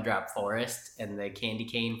through the Gumdrop Forest and the Candy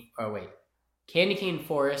Cane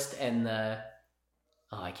Forest and the...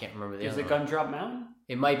 Oh, I can't remember the other one. Is it Gumdrop Mountain?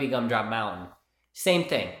 It might be Gumdrop Mountain. Same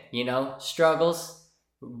thing, struggles,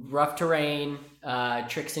 rough terrain,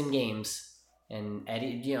 tricks and games. And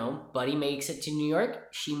Eddie, Buddy makes it to New York.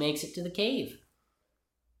 She makes it to the cave.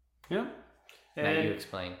 Yeah. Now you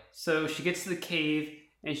explain. So she gets to the cave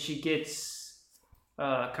and she gets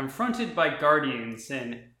confronted by guardians.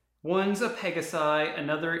 And one's a Pegasi,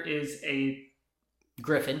 another is a...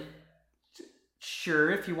 Griffin. Sure,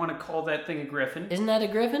 if you want to call that thing a griffin. Isn't that a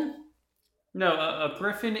griffin? No, a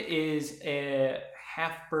griffin is a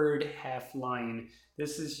half bird, half lion.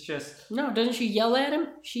 This is just... No, doesn't she yell at him?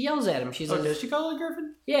 She yells at him. She says, does she call it a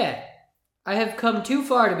griffin? Yeah. I have come too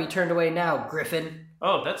far to be turned away now, griffin.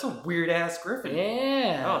 Oh, that's a weird-ass griffin.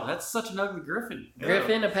 Yeah. Oh, that's such an ugly griffin.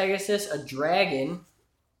 Griffin, a Pegasus, a dragon,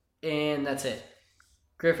 and that's it.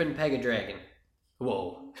 Griffin, peg a dragon.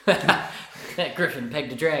 Whoa. Griffin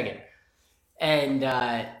pegged a dragon. And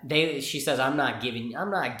she says, I'm not giving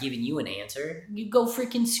you an answer. You go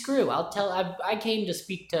freaking screw. I came to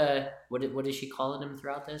speak to, what is she calling him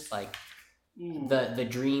throughout this? Like, the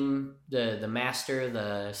dream, the master,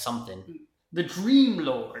 the something. The Dream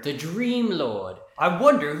Lord. The Dream Lord. I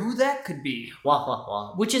wonder who that could be. Wah, wah,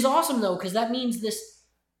 wah. Which is awesome, though, because that means this,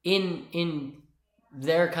 in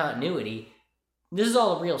their continuity, this is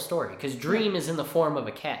all a real story. Because Dream is in the form of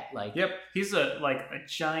a cat. Like, yep, he's a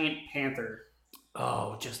giant panther.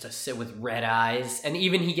 Oh, just a sit with red eyes. And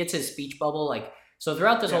even he gets his speech bubble. Like, so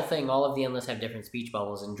throughout this whole thing, all of the Endless have different speech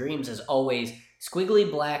bubbles. And Dreams is always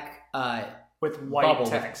squiggly black with white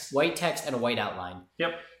text. With white text and a white outline.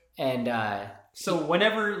 Yep. And so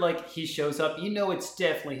whenever he shows up, it's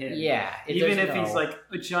definitely him. Yeah. Even if he's like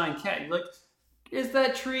a giant cat, you're like, is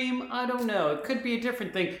that Dream? I don't know. It could be a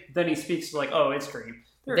different thing. Then he speaks like, oh, it's Dream.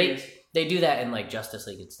 There it is. They do that in like Justice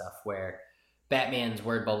League and stuff where Batman's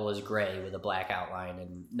word bubble is gray with a black outline,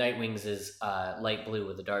 and Nightwing's is light blue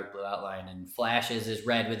with a dark blue outline, and Flash's is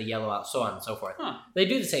red with a yellow outline, so on and so forth. Huh. They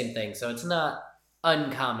do the same thing, so it's not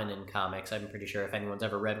uncommon in comics. I'm pretty sure if anyone's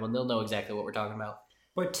ever read one, they'll know exactly what we're talking about.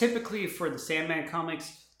 But typically for the Sandman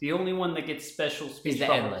comics, the only one that gets special speech Is the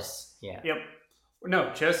bubbles. Endless, yeah. Yep.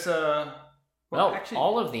 No, just No,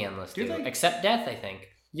 all of the Endless do do, they? except Death, I think.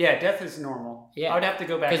 Yeah, Death is normal. Yeah. I would have to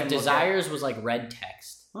go back and Because look Desires was like red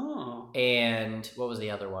text. Oh. And what was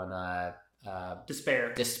the other one?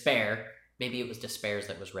 Despair. Despair. Maybe it was Despairs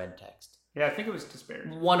that was red text. Yeah, I think it was Despair.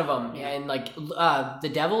 One of them. Yeah, and like the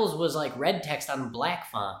Devils was like red text on black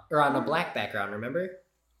font or on a black background. Remember?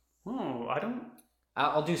 Oh, I don't.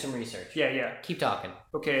 I'll do some research. Yeah. Keep talking.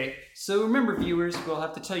 Okay, so remember, viewers, we'll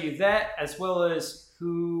have to tell you that as well as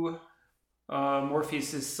who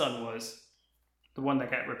Morpheus' son was. The one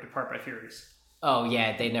that got ripped apart by Furies. Oh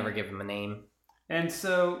yeah, they never give him a name. And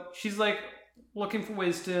so she's like looking for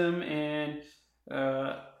wisdom, and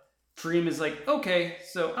Dream is like, okay,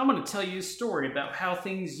 so I'm going to tell you a story about how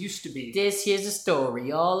things used to be. This here's a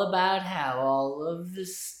story all about how all of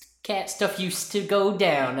this cat stuff used to go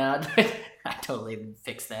down. I totally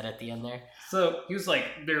fixed that at the end there. So he was like,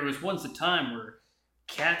 there was once a time where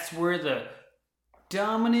cats were the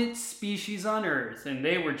dominant species on Earth, and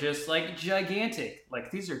they were just like gigantic.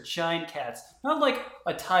 Like these are giant cats, not like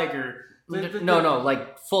a tiger. No,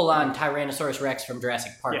 like full-on Tyrannosaurus Rex from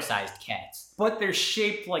Jurassic Park-sized cats. But they're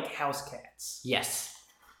shaped like house cats. Yes.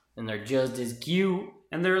 And they're just as cute.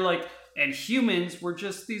 And they're like, and humans were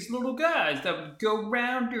just these little guys that would go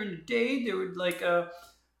around during the day. They would like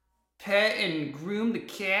pet and groom the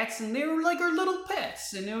cats, and they were like our little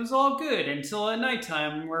pets, and it was all good until at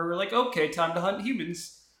nighttime where we're like, okay, time to hunt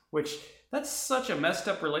humans. Which, that's such a messed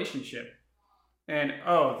up relationship. And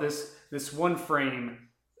this one frame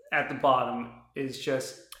at the bottom is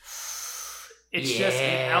just just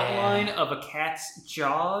an outline of a cat's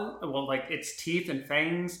jaw, well, like its teeth and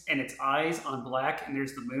fangs and its eyes on black, and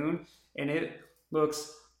there's the moon, and it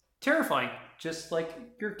looks terrifying, just like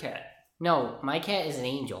your cat. No, my cat is an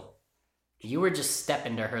angel. You were just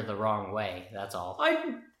stepping to her the wrong way, that's all.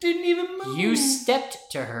 I didn't even move. You stepped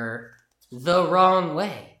to her the wrong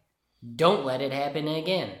way. Don't let it happen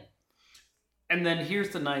again. And then here's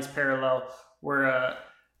the nice parallel where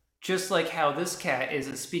just like how this cat is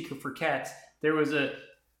a speaker for cats, there was a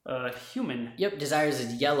human. Yep, Desires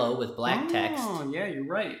is yellow with black text. Oh, yeah, you're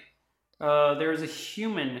right. There was a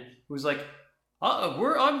human who was like,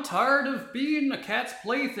 I'm tired of being a cat's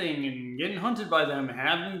plaything and getting hunted by them and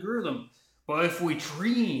having to groom them. But if we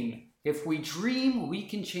dream, we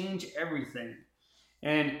can change everything.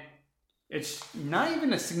 And it's not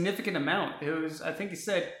even a significant amount. It was, I think he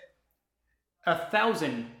said,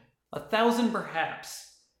 1,000 perhaps.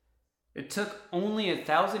 It took only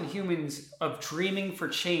 1,000 humans of dreaming for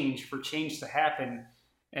change to happen.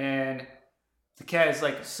 And the cat is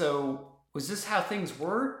like, so was this how things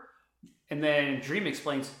were? And then Dream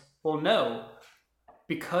explains, well, no.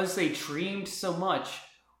 Because they dreamed so much,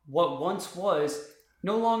 what once was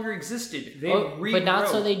no longer existed. They rewrote. But not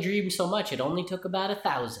so they dreamed so much. It only took about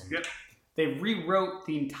 1,000. Yep. They rewrote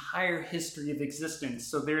the entire history of existence,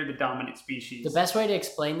 so they're the dominant species. The best way to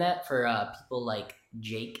explain that for people like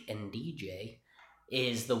Jake and DJ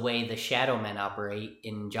is the way the Shadow Men operate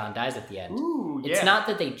in John Dies at the End. Ooh, yeah. It's not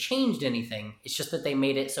that they changed anything, it's just that they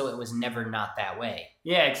made it so it was never not that way.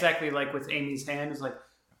 Yeah, exactly, like with Amy's hand, it's like,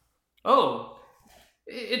 oh,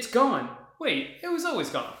 it's gone. Wait, it was always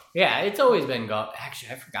gone. Yeah, it's always been gone.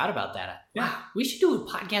 Actually, I forgot about that. Yeah. Wow, we should do a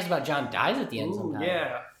podcast about John Dies at the End Ooh, sometime.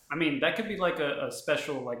 yeah. I mean, that could be like a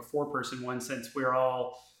special, like, 4-person one, since we're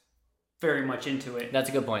all very much into it. That's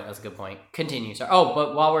a good point. Continue. Sorry. Oh,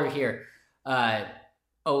 but while we're here,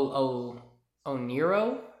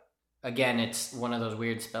 Oniro? Again, it's one of those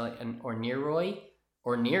weird spelling. Or Neri.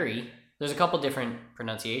 There's a couple different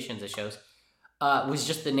pronunciations it shows. Was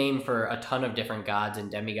just the name for a ton of different gods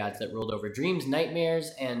and demigods that ruled over dreams,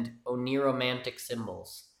 nightmares, and oniromantic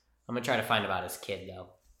symbols. I'm going to try to find about his kid, though.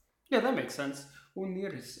 Yeah, that makes sense.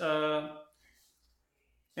 Oniris.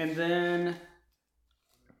 And then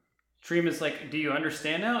Dream is like, do you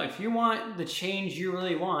understand now? If you want the change you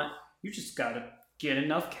really want, you just gotta get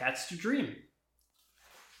enough cats to dream.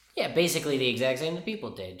 Yeah, basically the exact same that people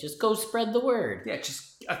did. Just go spread the word. Yeah,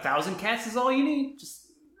 just 1,000 cats is all you need.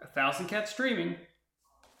 Just 1,000 cats dreaming.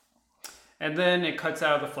 And then it cuts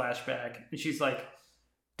out of the flashback, and she's like,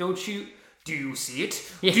 do you see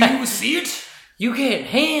it? Yeah. Do you see it? You can't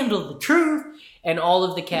handle the truth. And all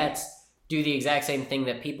of the cats do the exact same thing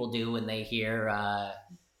that people do when they hear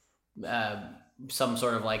some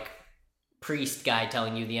sort of like priest guy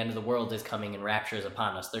telling you the end of the world is coming and rapture is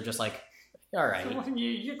upon us. They're just like, all right.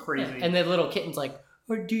 You're crazy. And the little kitten's like,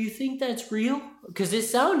 or do you think that's real? Because it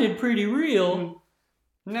sounded pretty real.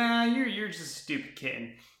 Nah, you're just a stupid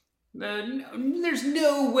kitten. There's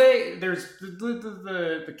no way. There's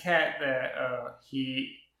the cat that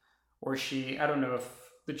he or she, I don't know if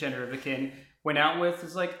the gender of the kitten, went out with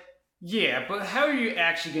is like, yeah, but how are you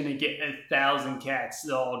actually going to get 1,000 cats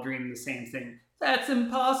to all dream the same thing? That's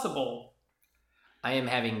impossible. I am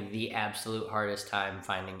having the absolute hardest time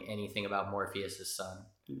finding anything about Morpheus' son.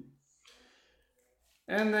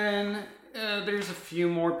 And then there's a few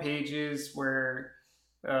more pages where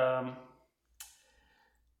they're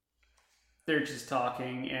just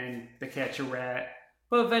talking and they catch a rat.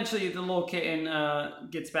 But eventually the little kitten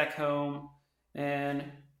gets back home and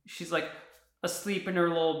she's like asleep in her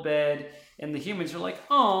little bed. And the humans are like,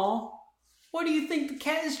 oh, what do you think the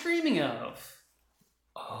cat is dreaming of?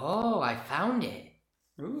 Oh, I found it.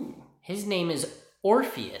 Ooh. His name is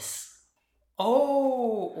Orpheus.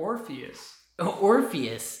 Oh, Orpheus.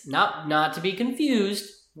 Orpheus, not to be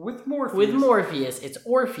confused with Morpheus. With Morpheus, it's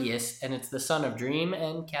Orpheus, and it's the son of Dream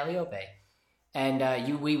and Calliope. And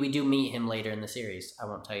we do meet him later in the series. I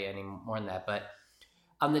won't tell you any more than that, but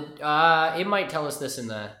it might tell us this in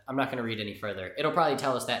the. I'm not going to read any further. It'll probably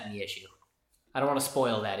tell us that in the issue. I don't want to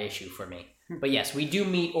spoil that issue for me, but yes, we do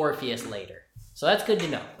meet Orpheus later, so that's good to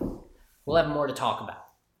know. We'll have more to talk about.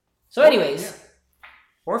 So, anyways. Yeah.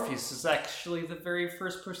 Orpheus is actually the very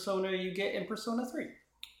first persona you get in Persona 3.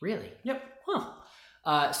 Really? Yep.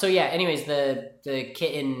 Huh. So yeah, anyways, the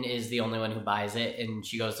kitten is the only one who buys it, and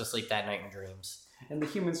she goes to sleep that night and dreams. And the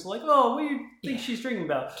humans are like, oh, what do you think she's dreaming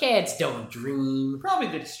about? Cats don't dream. Probably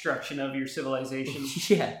the destruction of your civilization.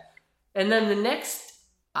 Yeah. And then the next,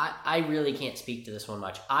 I really can't speak to this one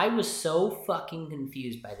much. I was so fucking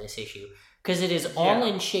confused by this issue, because it is all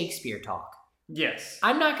in Shakespeare talk. Yes.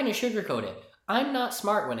 I'm not going to sugarcoat it. I'm not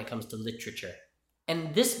smart when it comes to literature.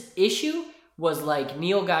 And this issue was like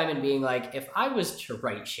Neil Gaiman being like, if I was to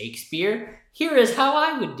write Shakespeare, here is how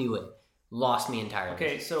I would do it. Lost me entirely.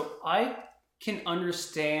 Okay, so I can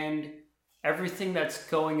understand everything that's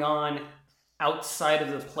going on outside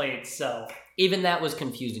of the play itself. Even that was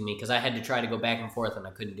confusing me because I had to try to go back and forth and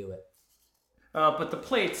I couldn't do it. But the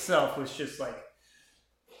play itself was just like...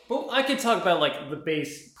 Well, I could talk about like the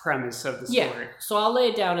base premise of the story. Yeah, so I'll lay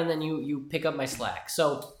it down and then you pick up my slack.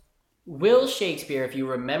 So, Will Shakespeare, if you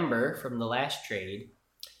remember from the last trade,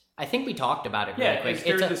 I think we talked about it really quick.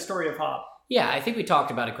 It's the story of Hob. Yeah, I think we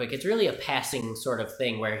talked about it quick. It's really a passing sort of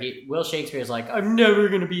thing where Will Shakespeare is like, I'm never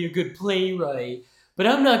going to be a good playwright, but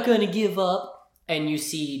I'm not going to give up. And you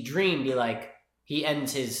see Dream be like, he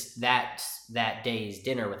ends his that day's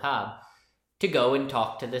dinner with Hob to go and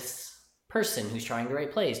talk to this person who's trying to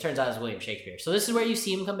write plays. Turns out it's William Shakespeare. So this is where you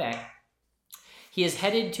see him come back. He is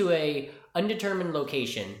headed to a undetermined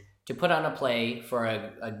location to put on a play for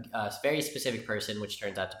a very specific person, which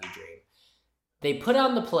turns out to be Dream. They put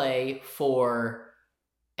on the play for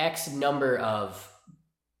X number of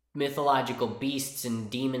mythological beasts and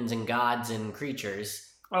demons and gods and creatures.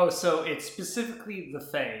 Oh, so it's specifically the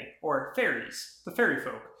Fae, or fairies, the fairy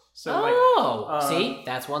folk. So see?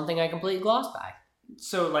 That's one thing I completely glossed by.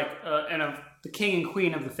 So, the king and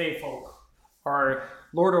queen of the Fae folk are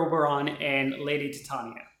Lord Oberon and Lady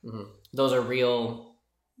Titania. Mm-hmm. Those are real...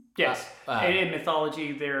 Yes. In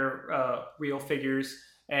mythology, they're real figures.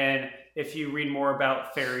 And if you read more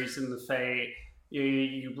about fairies and the Fae,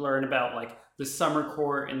 you learn about, like, the summer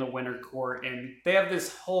court and the winter court. And they have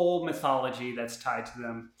this whole mythology that's tied to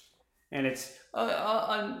them. And it's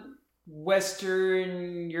a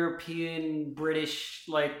Western, European, British,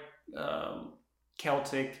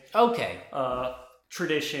 Celtic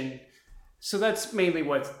tradition. So that's mainly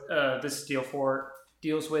what this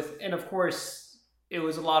deals with. And of course, it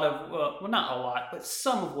was a lot of, well, not a lot, but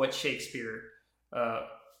some of what Shakespeare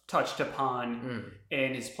touched upon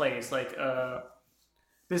in his plays. Like,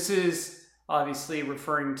 this is obviously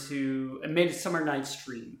referring to A Midsummer Night's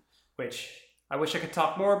Dream, which I wish I could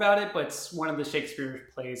talk more about it, but it's one of the Shakespeare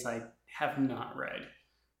plays I have not read.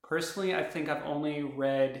 Personally, I think I've only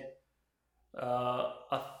read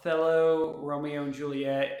Othello, Romeo and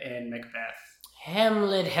Juliet, and Macbeth.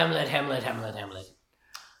 Hamlet.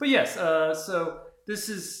 But yes, so this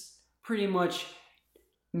is pretty much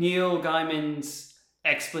Neil Gaiman's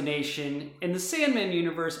explanation in the Sandman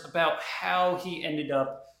universe about how he ended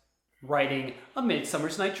up writing A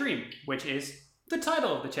Midsummer's Night Dream, which is the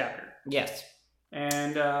title of the chapter. Yes.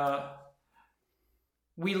 And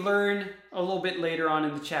we learn a little bit later on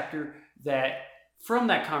in the chapter that from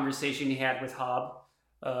that conversation he had with Hob,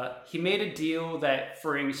 he made a deal that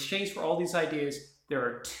in exchange for all these ideas, there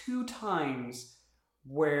are 2 times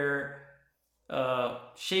where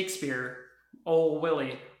Shakespeare old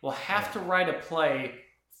Willie will have to write a play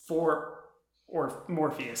for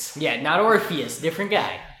Morpheus. Yeah, not Orpheus, different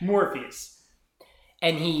guy. Morpheus.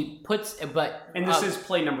 And he puts, And this is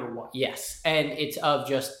play number 1. Yes, and it's of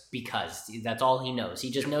just because. That's all he knows. He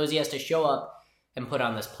just knows he has to show up and put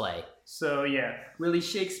on this play. So yeah, Willie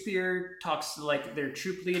Shakespeare talks to like their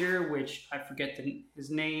troupe leader, which I forget his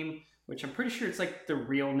name, which I'm pretty sure it's like the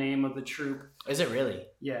real name of the troupe. Is it really?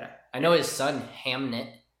 Yeah. I know his son, Hamnet.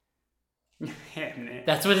 Hamnet.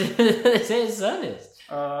 That's what his son is.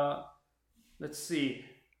 Let's see.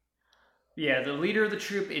 Yeah, the leader of the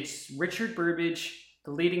troupe, it's Richard Burbage,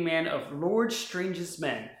 the leading man of Lord Strange's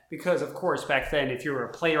Men. Because, of course, back then, if you were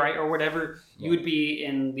a playwright or whatever, you would be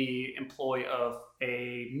in the employ of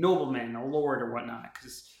a nobleman, a lord or whatnot,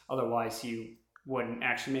 because otherwise you wouldn't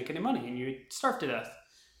actually make any money and you'd starve to death.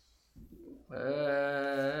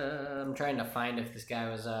 I'm trying to find if this guy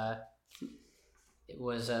was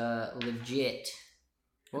legit.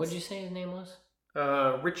 What would you say his name was?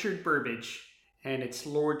 Richard Burbage, and it's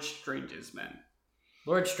Lord Strange's Men.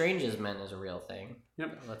 Lord Strange's Men is a real thing.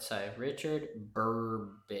 Yep. Let's say Richard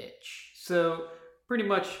Burbage. So, pretty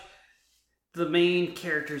much, the main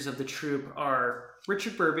characters of the troupe are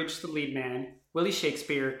Richard Burbage, the lead man, Willie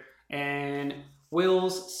Shakespeare, and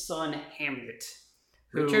Will's son Hamlet.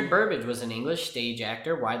 Richard Burbage was an English stage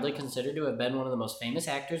actor, widely considered to have been one of the most famous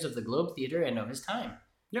actors of the Globe Theatre and of his time.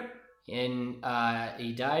 Yep.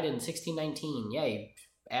 He died in 1619. Yeah, he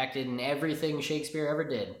acted in everything Shakespeare ever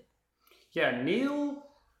did. Yeah, Neil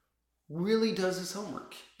really does his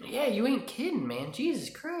homework. Yeah, you ain't kidding, man. Jesus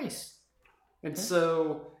Christ. And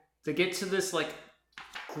so they get to this like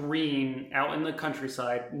green out in the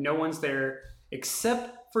countryside. No one's there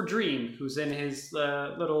except for Dream, who's in his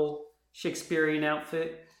little Shakespearean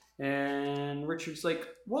outfit. And Richard's like,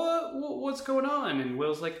 what's going on? And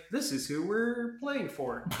Will's like, this is who we're playing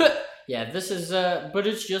for. Yeah, this is but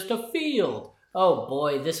it's just a field. Oh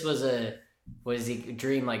boy, this was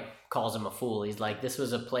Dream like calls him a fool. He's like, this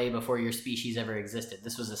was a play before your species ever existed.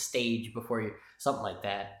 This was a stage before you, something like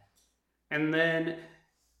that. And then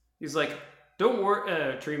he's like, don't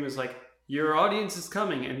worry. Dream is like, your audience is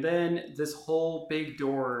coming. And then this whole big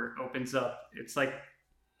door opens up. It's like,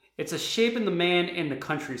 it's a shape in the man in the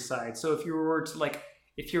countryside. So if you were to like,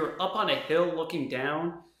 if you're up on a hill looking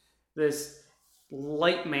down, this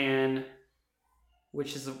light man,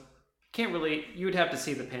 which is you would have to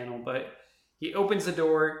see the panel, but he opens the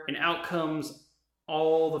door and out comes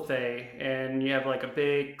all the Fae. And you have like a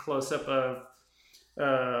big close up of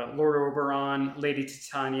Lord Oberon, Lady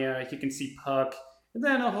Titania, you can see Puck, and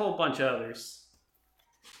then a whole bunch of others.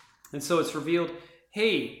 And so it's revealed,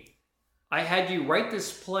 hey, I had you write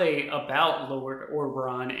this play about Lord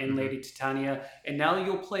Oberon and Lady Titania, and now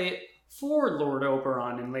you'll play it for Lord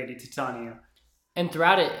Oberon and Lady Titania. And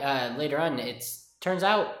throughout it, later on, it turns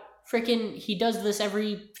out, freaking, he does this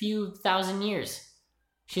every few thousand years.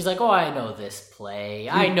 She's like, oh, I know this play.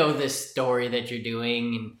 I know this story that you're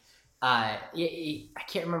doing. And I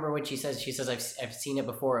can't remember what she says. She says, I've seen it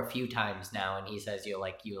before a few times now. And he says,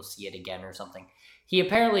 you'll see it again or something. He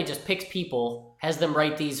apparently just picks people, has them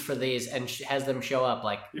write these for these, and has them show up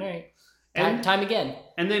like, all right, time again.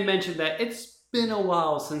 And they mentioned that it's been a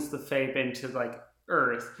while since the Fae been to like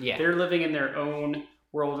Earth. Yeah. They're living in their own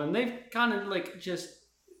world, and they've kind of like just...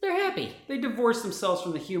 They're happy. They divorce themselves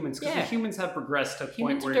from the humans, because the humans have progressed to a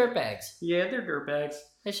point where... Humans are dirtbags. Yeah, they're dirtbags.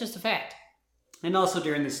 It's just a fact. And also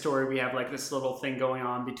during this story, we have like this little thing going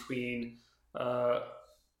on between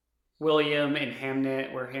William and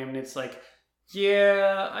Hamnet, where Hamnet's like,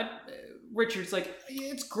 Richard's like,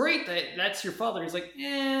 it's great that that's your father. He's like,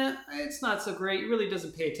 it's not so great. He really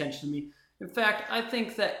doesn't pay attention to me. In fact, I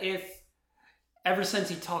think that ever since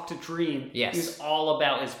he talked to Dream, he was all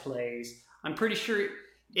about his plays. I'm pretty sure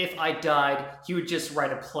if I died, he would just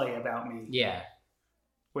write a play about me. Yeah.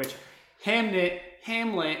 Which, Hamlet,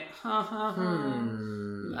 I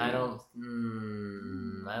don't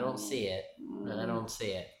see it. I don't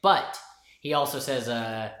see it. But he also says,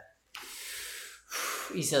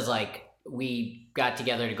 like, we got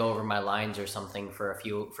together to go over my lines or something for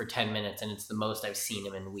 10 minutes, and it's the most I've seen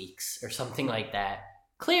him in weeks or something like that.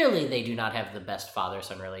 Clearly, they do not have the best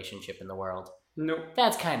father-son relationship in the world. Nope.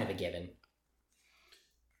 That's kind of a given.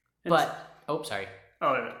 Sorry.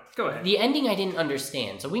 Oh, go ahead. The ending I didn't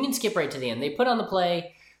understand, so we can skip right to the end. They put on the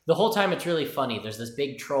play. The whole time it's really funny. There's this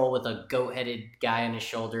big troll with a goat-headed guy on his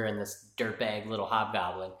shoulder and this dirtbag little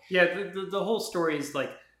hobgoblin. Yeah, the whole story is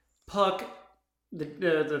like Puck,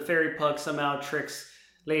 the fairy Puck somehow tricks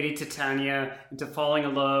Lady Titania into falling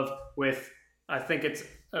in love with, I think it's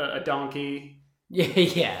a donkey.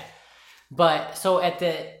 Yeah. But so at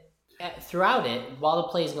throughout it, while the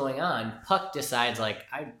play's going on, Puck decides, like,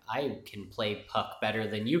 I can play Puck better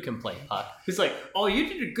than you can play Puck. He's like, oh, you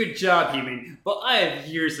did a good job, human, but I have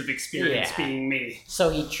years of experience Yeah. being me. So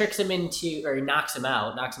he tricks him or he knocks him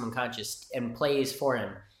out, knocks him unconscious, and plays for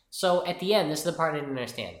him. So at the end, this is the part I didn't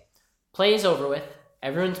understand. Play is over with.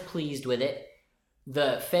 Everyone's pleased with it.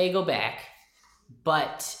 The Fae go back,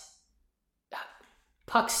 but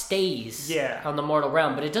Puck stays on the mortal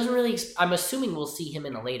realm, but it doesn't really... I'm assuming we'll see him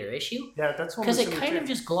in a later issue. Yeah, that's what. Because it kind of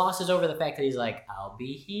just glosses over the fact that he's like, I'll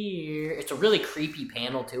be here. It's a really creepy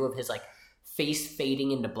panel, too, of his like face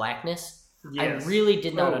fading into blackness. Yes. I really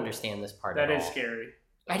did not understand this part at all. That is scary.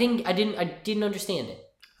 I didn't understand it.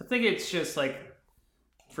 I think it's just like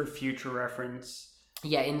for future reference.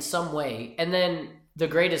 Yeah, in some way. And then the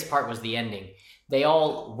greatest part was the ending. They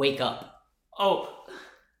all wake up. Oh,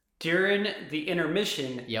 during the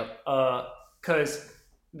intermission. Yep. Because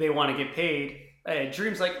they want to get paid.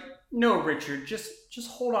 Dream's like, no, Richard, just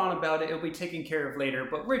hold on about it. It'll be taken care of later.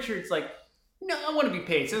 But Richard's like, no, I want to be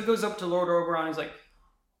paid. So it goes up to Lord Oberon. He's like,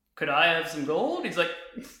 could I have some gold? He's like,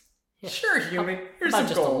 sure, human. Here's some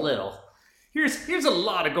just gold. A little. Here's a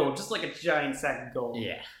lot of gold, just like a giant sack of gold.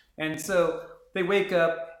 Yeah. And so they wake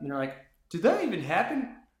up and they're like, did that even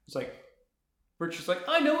happen? It's like, Richard's like,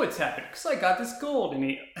 I know it's happened because I got this gold. And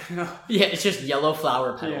he, yeah, it's just yellow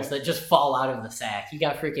flower petals that just fall out of the sack. He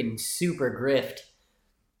got freaking super grift.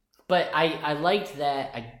 But I liked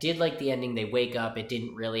that. I did like the ending. They wake up. It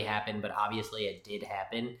didn't really happen, but obviously it did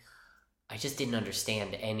happen. I just didn't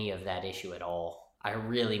understand any of that issue at all. I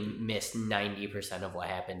really missed 90% of what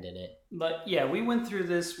happened in it. But yeah, we went through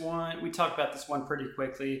this one. We talked about this one pretty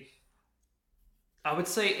quickly. I would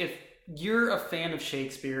say if you're a fan of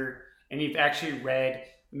Shakespeare and you've actually read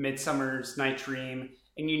Midsummer's Night Dream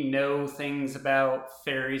and you know things about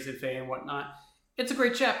fairies and fae and whatnot, it's a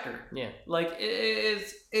great chapter. Yeah. Like,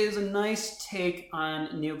 it is a nice take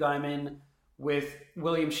on Neil Gaiman with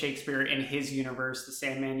William Shakespeare in his universe, the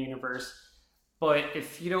Sandman universe. But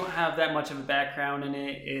if you don't have that much of a background in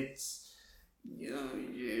it, it's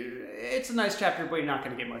a nice chapter, but you're not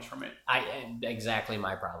going to get much from it. Exactly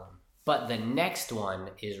my problem. But the next one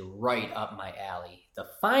is right up my alley. The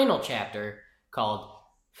final chapter called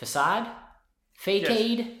Facade?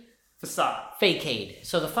 Facade? Yes. Facade. Facade.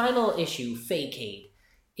 So the final issue, Facade,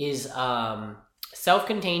 is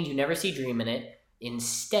self-contained. You never see Dream in it.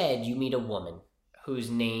 Instead, you meet a woman whose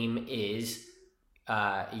name is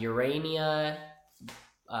Urania,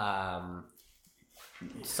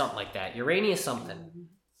 something like that. Urania something.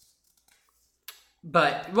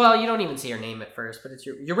 But, well, you don't even see her name at first, but it's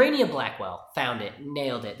Urania Blackwell. Found it.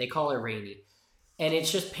 Nailed it. They call her Rainy. And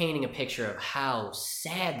it's just painting a picture of how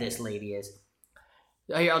sad this lady is.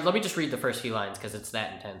 Here, let me just read the first few lines because it's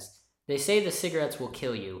that intense. They say the cigarettes will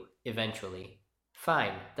kill you, eventually.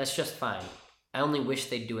 Fine. That's just fine. I only wish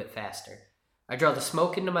they'd do it faster. I draw the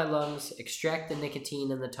smoke into my lungs, extract the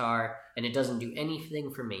nicotine and the tar, and it doesn't do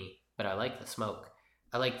anything for me. But I like the smoke.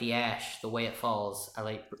 I like the ash, the way it falls.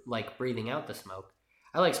 I like breathing out the smoke.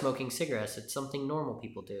 I like smoking cigarettes. It's something normal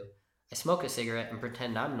people do. I smoke a cigarette and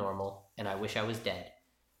pretend I'm normal, and I wish I was dead.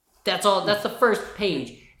 That's all. That's the first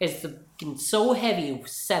page. It's so heavy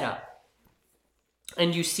setup,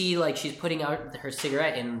 and you see like she's putting out her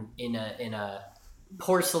cigarette in a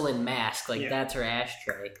porcelain mask, like that's her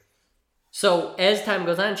ashtray. So as time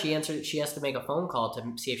goes on, she has to make a phone call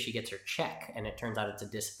to see if she gets her check, and it turns out it's a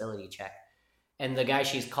disability check. And the guy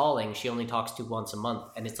she's calling, she only talks to once a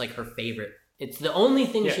month, and it's like her favorite. It's the only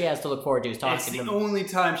thing she has to look forward to is talking to him. It's the only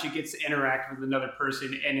time she gets to interact with another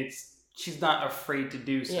person, and she's not afraid to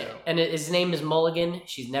do so. Yeah. And his name is Mulligan.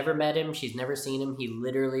 She's never met him. She's never seen him. He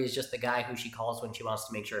literally is just the guy who she calls when she wants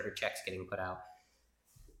to make sure her check's getting put out.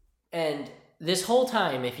 And this whole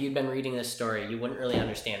time, if you'd been reading this story, you wouldn't really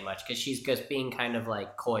understand much because she's just being kind of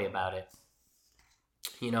like coy about it.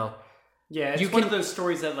 You know? Yeah, it's one of those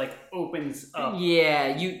stories that like opens up.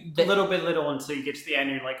 Yeah, little until you get to the end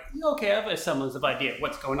and you're like, okay, I have a semblance of idea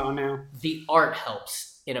what's going on now. The art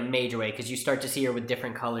helps in a major way because you start to see her with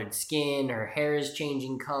different colored skin, her hair is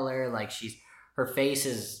changing color, like her face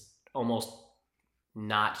is almost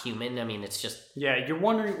not human. I mean, it's just... Yeah, you're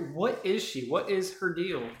wondering, what is she? What is her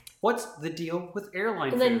deal? What's the deal with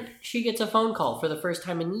airline and food? Then she gets a phone call for the first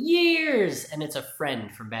time in years, and it's a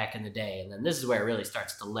friend from back in the day. And then this is where it really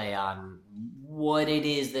starts to lay on what it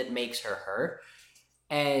is that makes her her.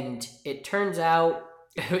 And it turns out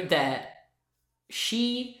that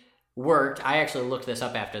she worked... I actually looked this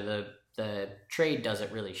up after the trade does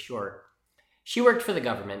it really short. She worked for the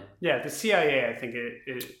government. Yeah, the CIA, I think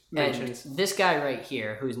it mentions. And this guy right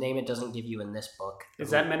here, whose name it doesn't give you in this book.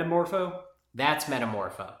 Is that Metamorpho? That's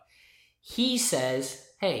Metamorpho. He says,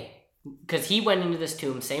 hey, because he went into this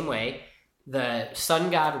tomb same way. The sun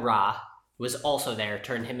god Ra was also there,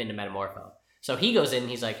 turned him into Metamorpho. So he goes in and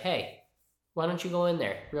he's like, hey, why don't you go in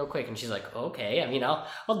there real quick? And she's like, okay, I mean,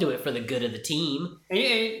 I'll do it for the good of the team. And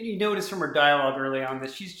you notice from her dialogue early on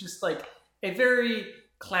that she's just like a very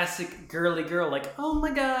classic girly girl, like, oh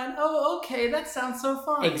my god, oh, okay, that sounds so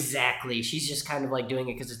fun. Exactly. She's just kind of like doing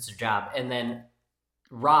it because it's her job. And then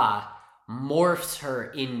Ra morphs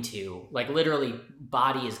her into, like, literally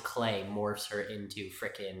body is clay, morphs her into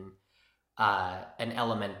frickin' an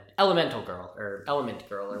elemental girl or element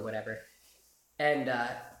girl or whatever. And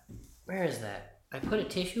where is that? I put a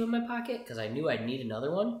tissue in my pocket because I knew I'd need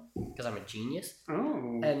another one because I'm a genius.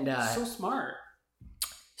 Oh, and so smart.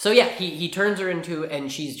 So yeah, he turns her into,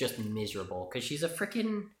 and she's just miserable because she's a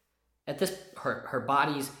frickin' at this her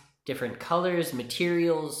body's different colors,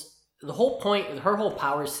 materials. The whole point, her whole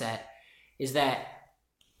power set is that,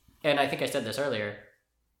 and I think I said this earlier,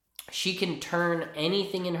 she can turn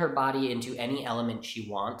anything in her body into any element she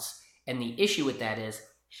wants. And the issue with that is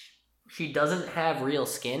she doesn't have real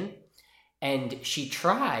skin, and she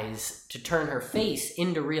tries to turn her face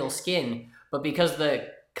into real skin, but because the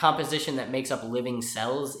composition that makes up living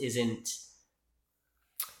cells isn't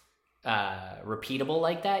repeatable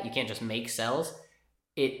like that, you can't just make cells,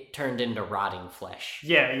 it turned into rotting flesh.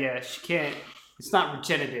 Yeah, she can't, it's not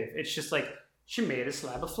regenerative, it's just like, she made a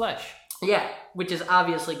slab of flesh. Yeah, which is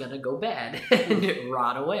obviously going to go bad and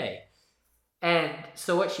rot away. And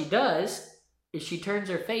so what she does is she turns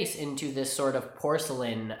her face into this sort of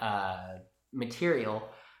porcelain material,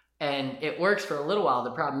 and it works for a little while.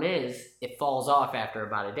 The problem is it falls off after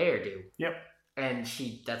about a day or two. Yep. And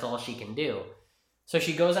that's all she can do. So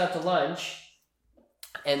she goes out to lunch,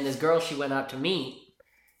 and this girl she went out to meet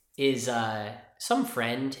is some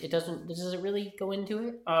friend. Does it really go into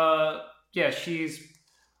it? Yeah, she's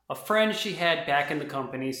a friend she had back in the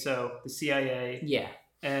company, so the CIA. Yeah.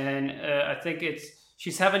 And I think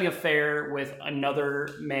she's having an affair with another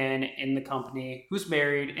man in the company who's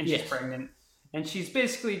married, and she's pregnant. And she's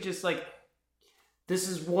basically just like, this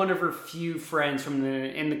is one of her few friends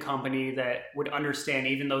in the company that would understand,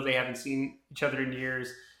 even though they haven't seen each other in years.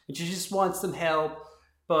 And she just wants some help.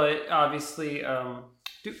 But obviously,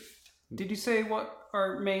 did you say what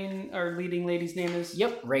our leading lady's name is?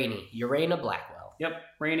 Yep, Rainey. Urena Blackwell. Yep,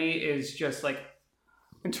 Rainey is just like,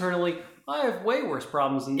 internally, I have way worse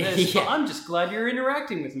problems than this, but I'm just glad you're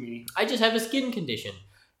interacting with me. I just have a skin condition.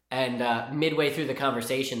 And midway through the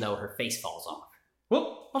conversation, though, her face falls off.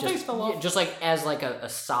 Whoop, my face fell off. Just like as like a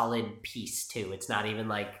solid piece, too. It's not even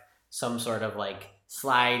like some sort of like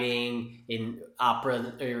sliding in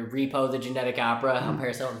opera or Repo the Genetic Opera, how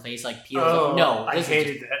Paris Hilton's face like peels off. No, I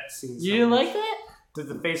hated that scene. You didn't like that?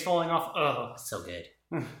 The face falling off? Oh. It's so good.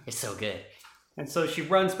 It's so good. And so she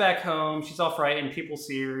runs back home. She's all frightened. People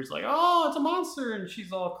see her. It's like, oh, it's a monster. And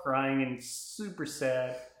she's all crying and super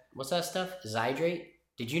sad. What's that stuff? Zydrate?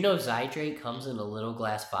 Did you know Zydrate comes in a little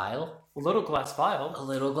glass vial? A little glass vial? A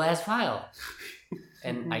little glass vial.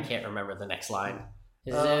 And I can't remember the next line.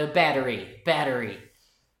 It's a battery.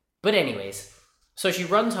 But anyways, so she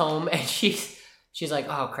runs home and she's like,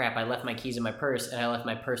 oh crap, I left my keys in my purse and I left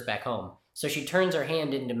my purse back home. So she turns her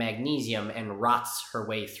hand into magnesium and rots her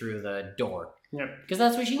way through the door. Yep. Because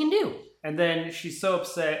that's what she can do. And then she's so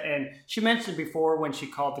upset, and she mentioned before when she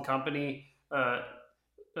called the company,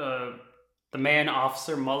 the man,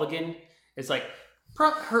 Officer Mulligan, is like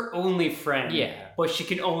her only friend. Yeah. But she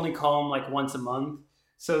can only call him like once a month.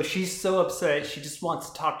 So she's so upset, she just wants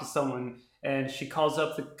to talk to someone. And she calls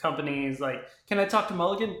up the company and is like, can I talk to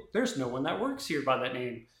Mulligan? There's no one that works here by that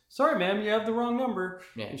name. Sorry, ma'am, you have the wrong number.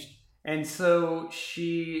 Yeah. And so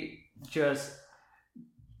she just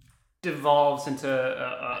devolves into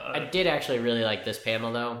I did actually really like this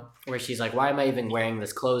panel, though, where she's like, why am I even wearing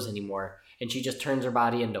this clothes anymore? And she just turns her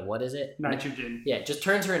body into, what is it? Nitrogen. Yeah, just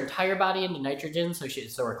turns her entire body into nitrogen, so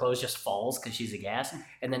her clothes just falls because she's a gas,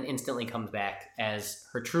 and then instantly comes back as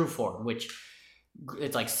her true form, which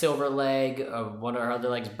it's like silver leg, one of her other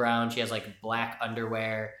legs brown, she has like black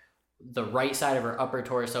underwear, the right side of her upper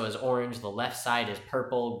torso is orange, the left side is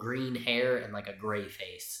purple, green hair, and like a gray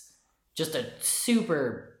face. Just a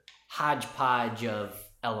super hodgepodge of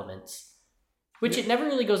elements, which it never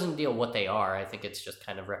really goes into deal what they are. I think it's just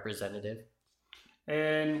kind of representative.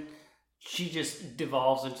 And she just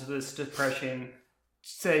devolves into this depression,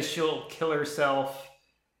 says she'll kill herself,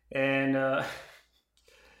 and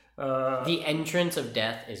the entrance of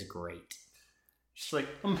death is great. She's like,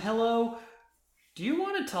 hello, do you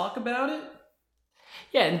want to talk about it?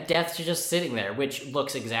 Yeah, and Death's just sitting there, which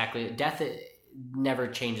looks exactly... Death never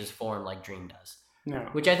changes form like Dream does. No.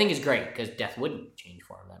 Which I think is great, because Death wouldn't change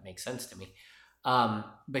form. That makes sense to me.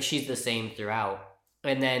 But she's the same throughout.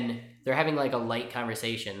 And then they're having like a light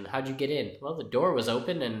conversation. How'd you get in? Well, the door was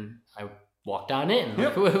open and I walked on in.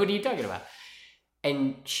 Yep. Like, what are you talking about?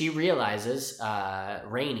 And she realizes,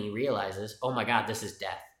 Rainey realizes, oh my God, this is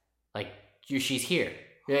Death. Like, she's here.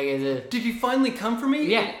 Did you finally come for me?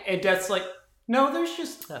 Yeah. And Death's like, no, there's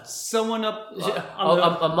just someone up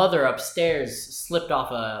a mother upstairs slipped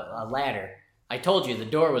off a ladder. I told you the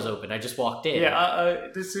door was open. I just walked in. Yeah,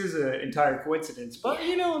 this is an entire coincidence. But,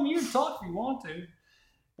 you know, I'm here to talk if you want to.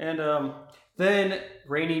 And then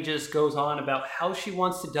Rainey just goes on about how she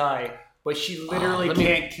wants to die, but she literally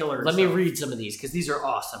can't kill herself. Let me read some of these, because these are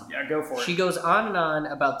awesome. Yeah, go for it. She goes on and on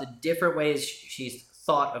about the different ways she's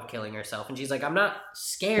thought of killing herself. And she's like, I'm not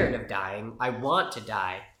scared of dying. I want to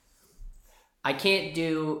die. I can't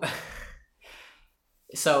do...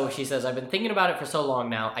 So she says, I've been thinking about it for so long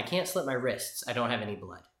now, I can't slit my wrists. I don't have any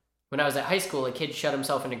blood. When I was at high school, a kid shut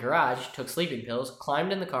himself in a garage, took sleeping pills,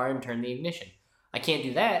 climbed in the car, and turned the ignition. I can't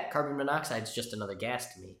do that. Carbon monoxide's just another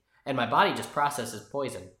gas to me. And my body just processes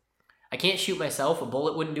poison. I can't shoot myself. A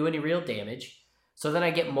bullet wouldn't do any real damage. So then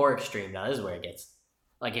I get more extreme. Now, this is where it gets...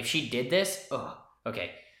 Like, if she did this... Oh,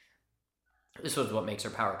 okay. This was what makes her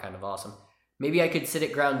power kind of awesome. Maybe I could sit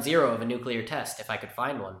at ground zero of a nuclear test if I could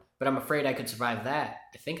find one, but I'm afraid I could survive that.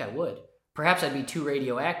 I think I would. Perhaps I'd be too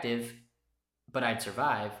radioactive, but I'd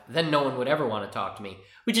survive. Then no one would ever want to talk to me,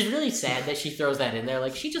 which is really sad that she throws that in there.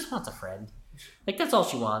 Like, she just wants a friend. Like, that's all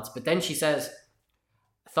she wants. But then she says,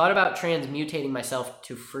 I thought about transmutating myself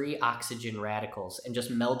to free oxygen radicals and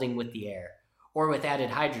just melding with the air. Or with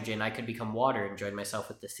added hydrogen, I could become water and join myself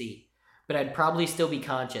with the sea. But I'd probably still be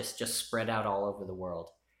conscious, just spread out all over the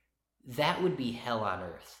world. That would be hell on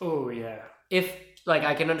earth. Oh, yeah. If, like,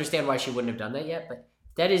 I can understand why she wouldn't have done that yet, but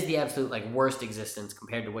that is the absolute, like, worst existence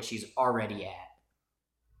compared to what she's already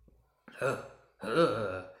at.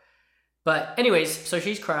 But anyways, so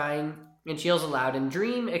she's crying, and she yells aloud, and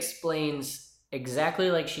Dream explains exactly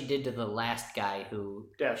like she did to the last guy who...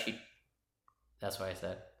 Death. That's what I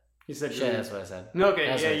said. You said Shit, that's what I said. Okay,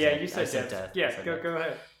 That's you said Death. Yeah, go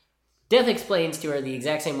ahead. Death explains to her the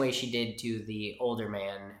exact same way she did to the older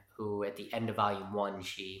man who, at the end of Volume 1,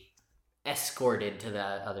 she escorted to the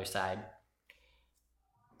other side.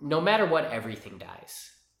 No matter what, everything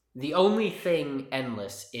dies. The only thing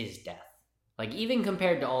endless is death. Like, even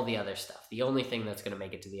compared to all the other stuff, the only thing that's going to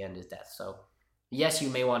make it to the end is death. So, yes, you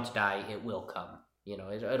may want to die. It will come. You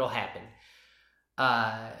know, it'll happen.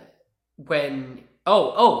 And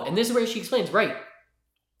this is where she explains, right,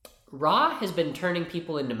 Ra has been turning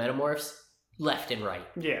people into metamorphs left and right.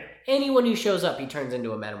 Yeah. Anyone who shows up, he turns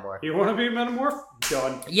into a metamorph. You want to be a metamorph?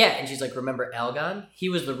 Done. Yeah, and she's like, remember Algon? He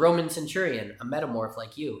was the Roman centurion, a metamorph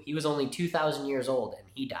like you. He was only 2,000 years old, and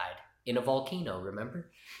he died in a volcano,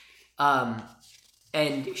 remember?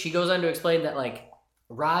 And she goes on to explain that, like,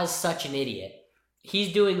 Ra's such an idiot.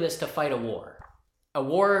 He's doing this to fight a war. A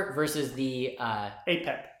war versus the...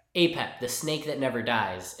 Apep, the snake that never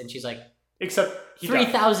dies. And she's like... Except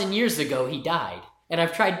 3,000 years ago, he died. And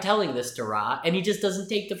I've tried telling this to Ra, and he just doesn't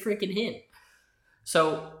take the freaking hint.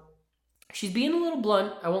 So, she's being a little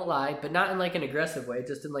blunt, I won't lie, but not in like an aggressive way,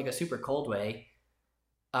 just in like a super cold way.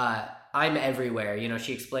 I'm everywhere. You know,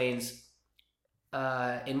 she explains,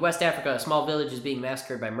 in West Africa, a small village is being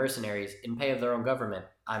massacred by mercenaries in pay of their own government.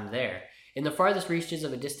 I'm there. In the farthest reaches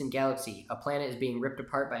of a distant galaxy, a planet is being ripped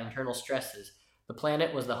apart by internal stresses. The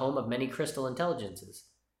planet was the home of many crystal intelligences.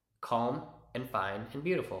 Calm and fine and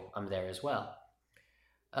beautiful. I'm there as well.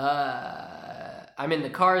 I'm in the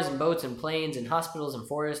cars and boats and planes and hospitals and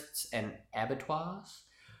forests and abattoirs.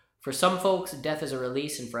 For some folks, death is a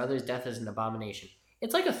release, and for others, death is an abomination.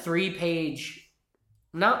 It's like a 3-page,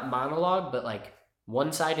 not monologue, but like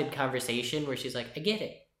one-sided conversation where she's like, I get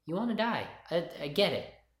it. You want to die. I get it.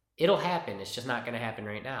 It'll happen. It's just not going to happen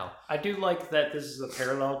right now. I do like that this is a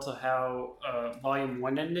parallel to how Volume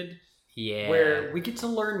 1 ended. Yeah. Where we get to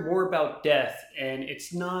learn more about death, and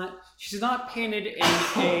she's not painted in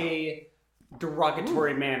a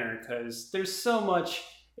derogatory manner, because there's so much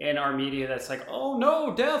in our media that's like, oh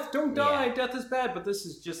no, death, don't die, death is bad, but this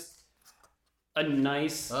is just a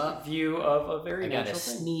nice view of a very natural thing. I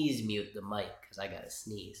gotta sneeze mute the mic, because I gotta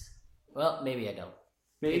sneeze. Well, maybe I don't.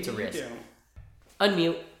 Maybe it's a risk. You don't.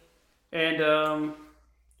 Unmute. And,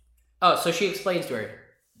 so she explains to her,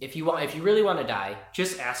 if you really want to die,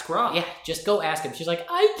 just ask Ra. Yeah, just go ask him. She's like,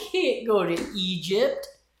 I can't go to Egypt.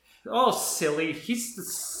 Oh, silly. He's the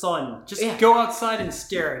sun. Just go outside and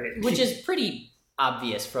stare at it. Which is pretty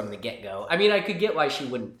obvious from the get-go. I mean, I could get why she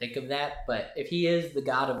wouldn't think of that, but if he is the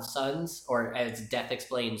god of suns, or as Death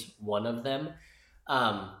explains, one of them,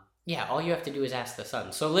 all you have to do is ask the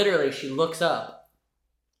sun. So literally, she looks up,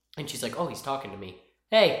 And she's like, oh, he's talking to me.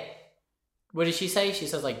 Hey, what did she say? She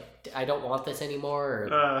says, like, I don't want this anymore,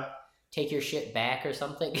 or take your shit back or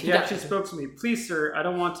something. Yeah, she spoke to me. Please, sir, I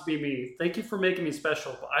don't want to be me. Thank you for making me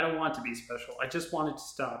special, but I don't want to be special. I just wanted to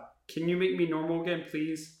stop. Can you make me normal again,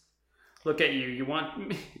 please? Look at you. You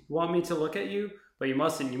want me to look at you? But you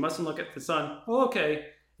mustn't. You mustn't look at the sun. Oh, okay.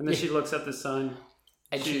 And then she looks at the sun.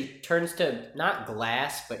 And she turns to, not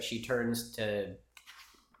glass, but she turns to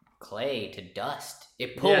clay, to dust.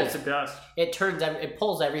 It pulls to dust. It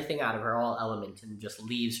pulls everything out of her, all element, and just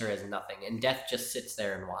leaves her as nothing. And Death just sits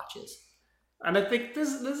there and watches. And I think this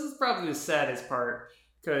is probably the saddest part,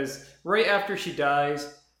 because right after she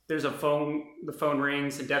dies, there's a phone. The phone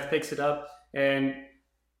rings, and Death picks it up, and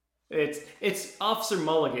it's Officer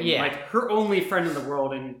Mulligan, like her only friend in the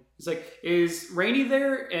world, and he's like, "Is Rainey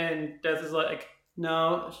there?" And Death is like,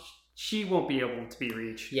 "No, she won't be able to be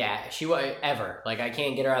reached." Yeah, she won't ever. Like, I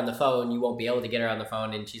can't get her on the phone. You won't be able to get her on the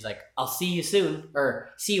phone. And she's like, "I'll see you soon," or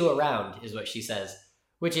 "see you around," is what she says,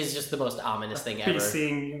 which is just the most ominous thing ever. Be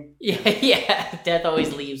seeing you. Yeah. Death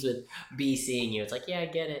always leaves with "be seeing you." It's like, yeah, I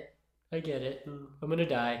get it. I'm gonna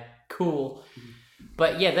die. Cool.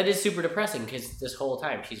 But yeah, that is super depressing, because this whole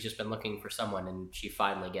time she's just been looking for someone, and she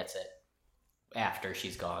finally gets it after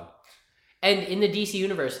she's gone. And in the DC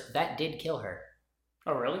universe, that did kill her.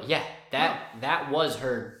 Oh, really? Yeah, that was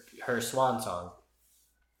her swan song.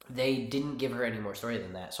 They didn't give her any more story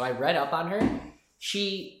than that. So I read up on her.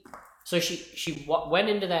 She went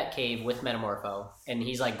into that cave with Metamorpho, and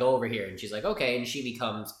he's like, "Go over here," and she's like, "Okay," and she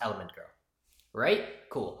becomes Element Girl. Right?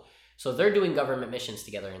 Cool. So they're doing government missions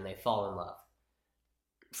together, and they fall in love.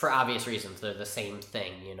 For obvious reasons, they're the same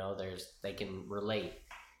thing, they can relate.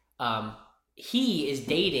 He is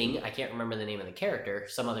dating, I can't remember the name of the character,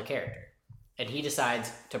 some other character. And he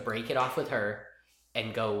decides to break it off with her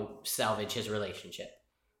and go salvage his relationship.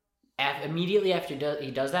 Immediately after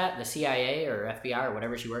he does that, the CIA or FBI or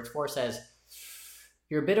whatever she works for says,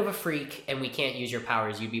 "You're a bit of a freak, and we can't use your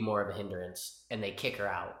powers. You'd be more of a hindrance." And they kick her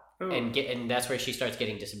out. And that's where she starts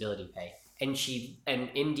getting disability pay. And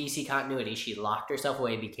in DC continuity, she locked herself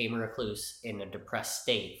away, became a recluse in a depressed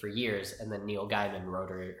state for years, and then Neil Gaiman wrote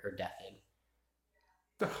her death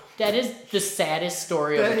in. That is the saddest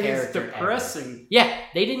story of a character. That is depressing. Ever. Yeah,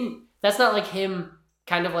 they didn't. That's not like him.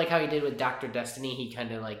 Kind of like how he did with Dr. Destiny. He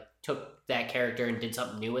kind of like took that character and did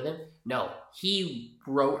something new with him. No, he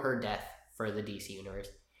wrote her death for the DC universe,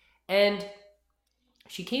 and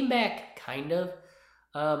she came back kind of.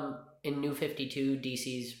 In New 52,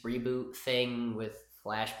 DC's reboot thing with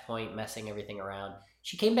Flashpoint messing everything around.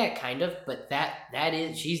 She came back kind of, but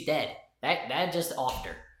she's dead. That just offed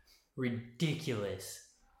her. Ridiculous.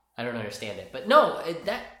 I don't understand it. But no,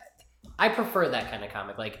 I prefer that kind of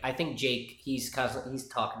comic. Like, I think Jake, he's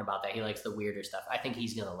talking about that. He likes the weirder stuff. I think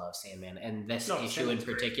he's going to love Sandman. And this issue in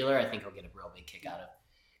particular, I think he'll get a real big kick out of.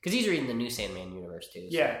 Because he's reading the new Sandman universe too.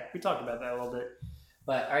 So. Yeah, we talked about that a little bit.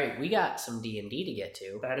 But, all right, we got some D&D to get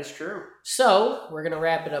to. That is true. So, we're going to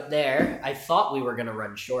wrap it up there. I thought we were going to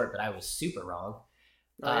run short, but I was super wrong.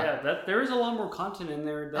 There is a lot more content in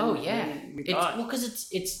there than we thought. Well, because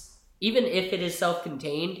it's even if it is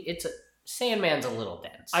self-contained, Sandman's a little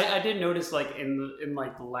dense. I did notice, like, in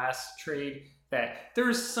the last trade, that there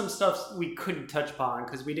was some stuff we couldn't touch upon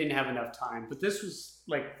because we didn't have enough time. But this was,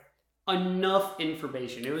 like... enough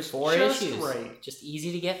information. It was 4 issues. Right. Just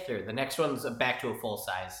easy to get through. The next one's back to a full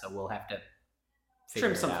size, so we'll have to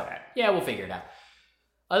trim some fat. Yeah, we'll figure it out.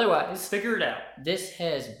 Otherwise, figure it out. This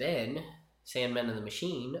has been Sandman and the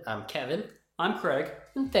Machine. I'm Kevin. I'm Craig.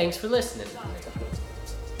 And thanks for listening.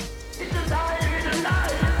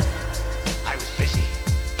 I was busy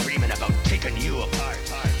dreaming about taking you apart.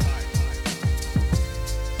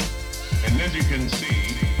 And as you can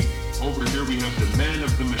see, over here we have the man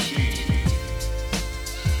of the machine.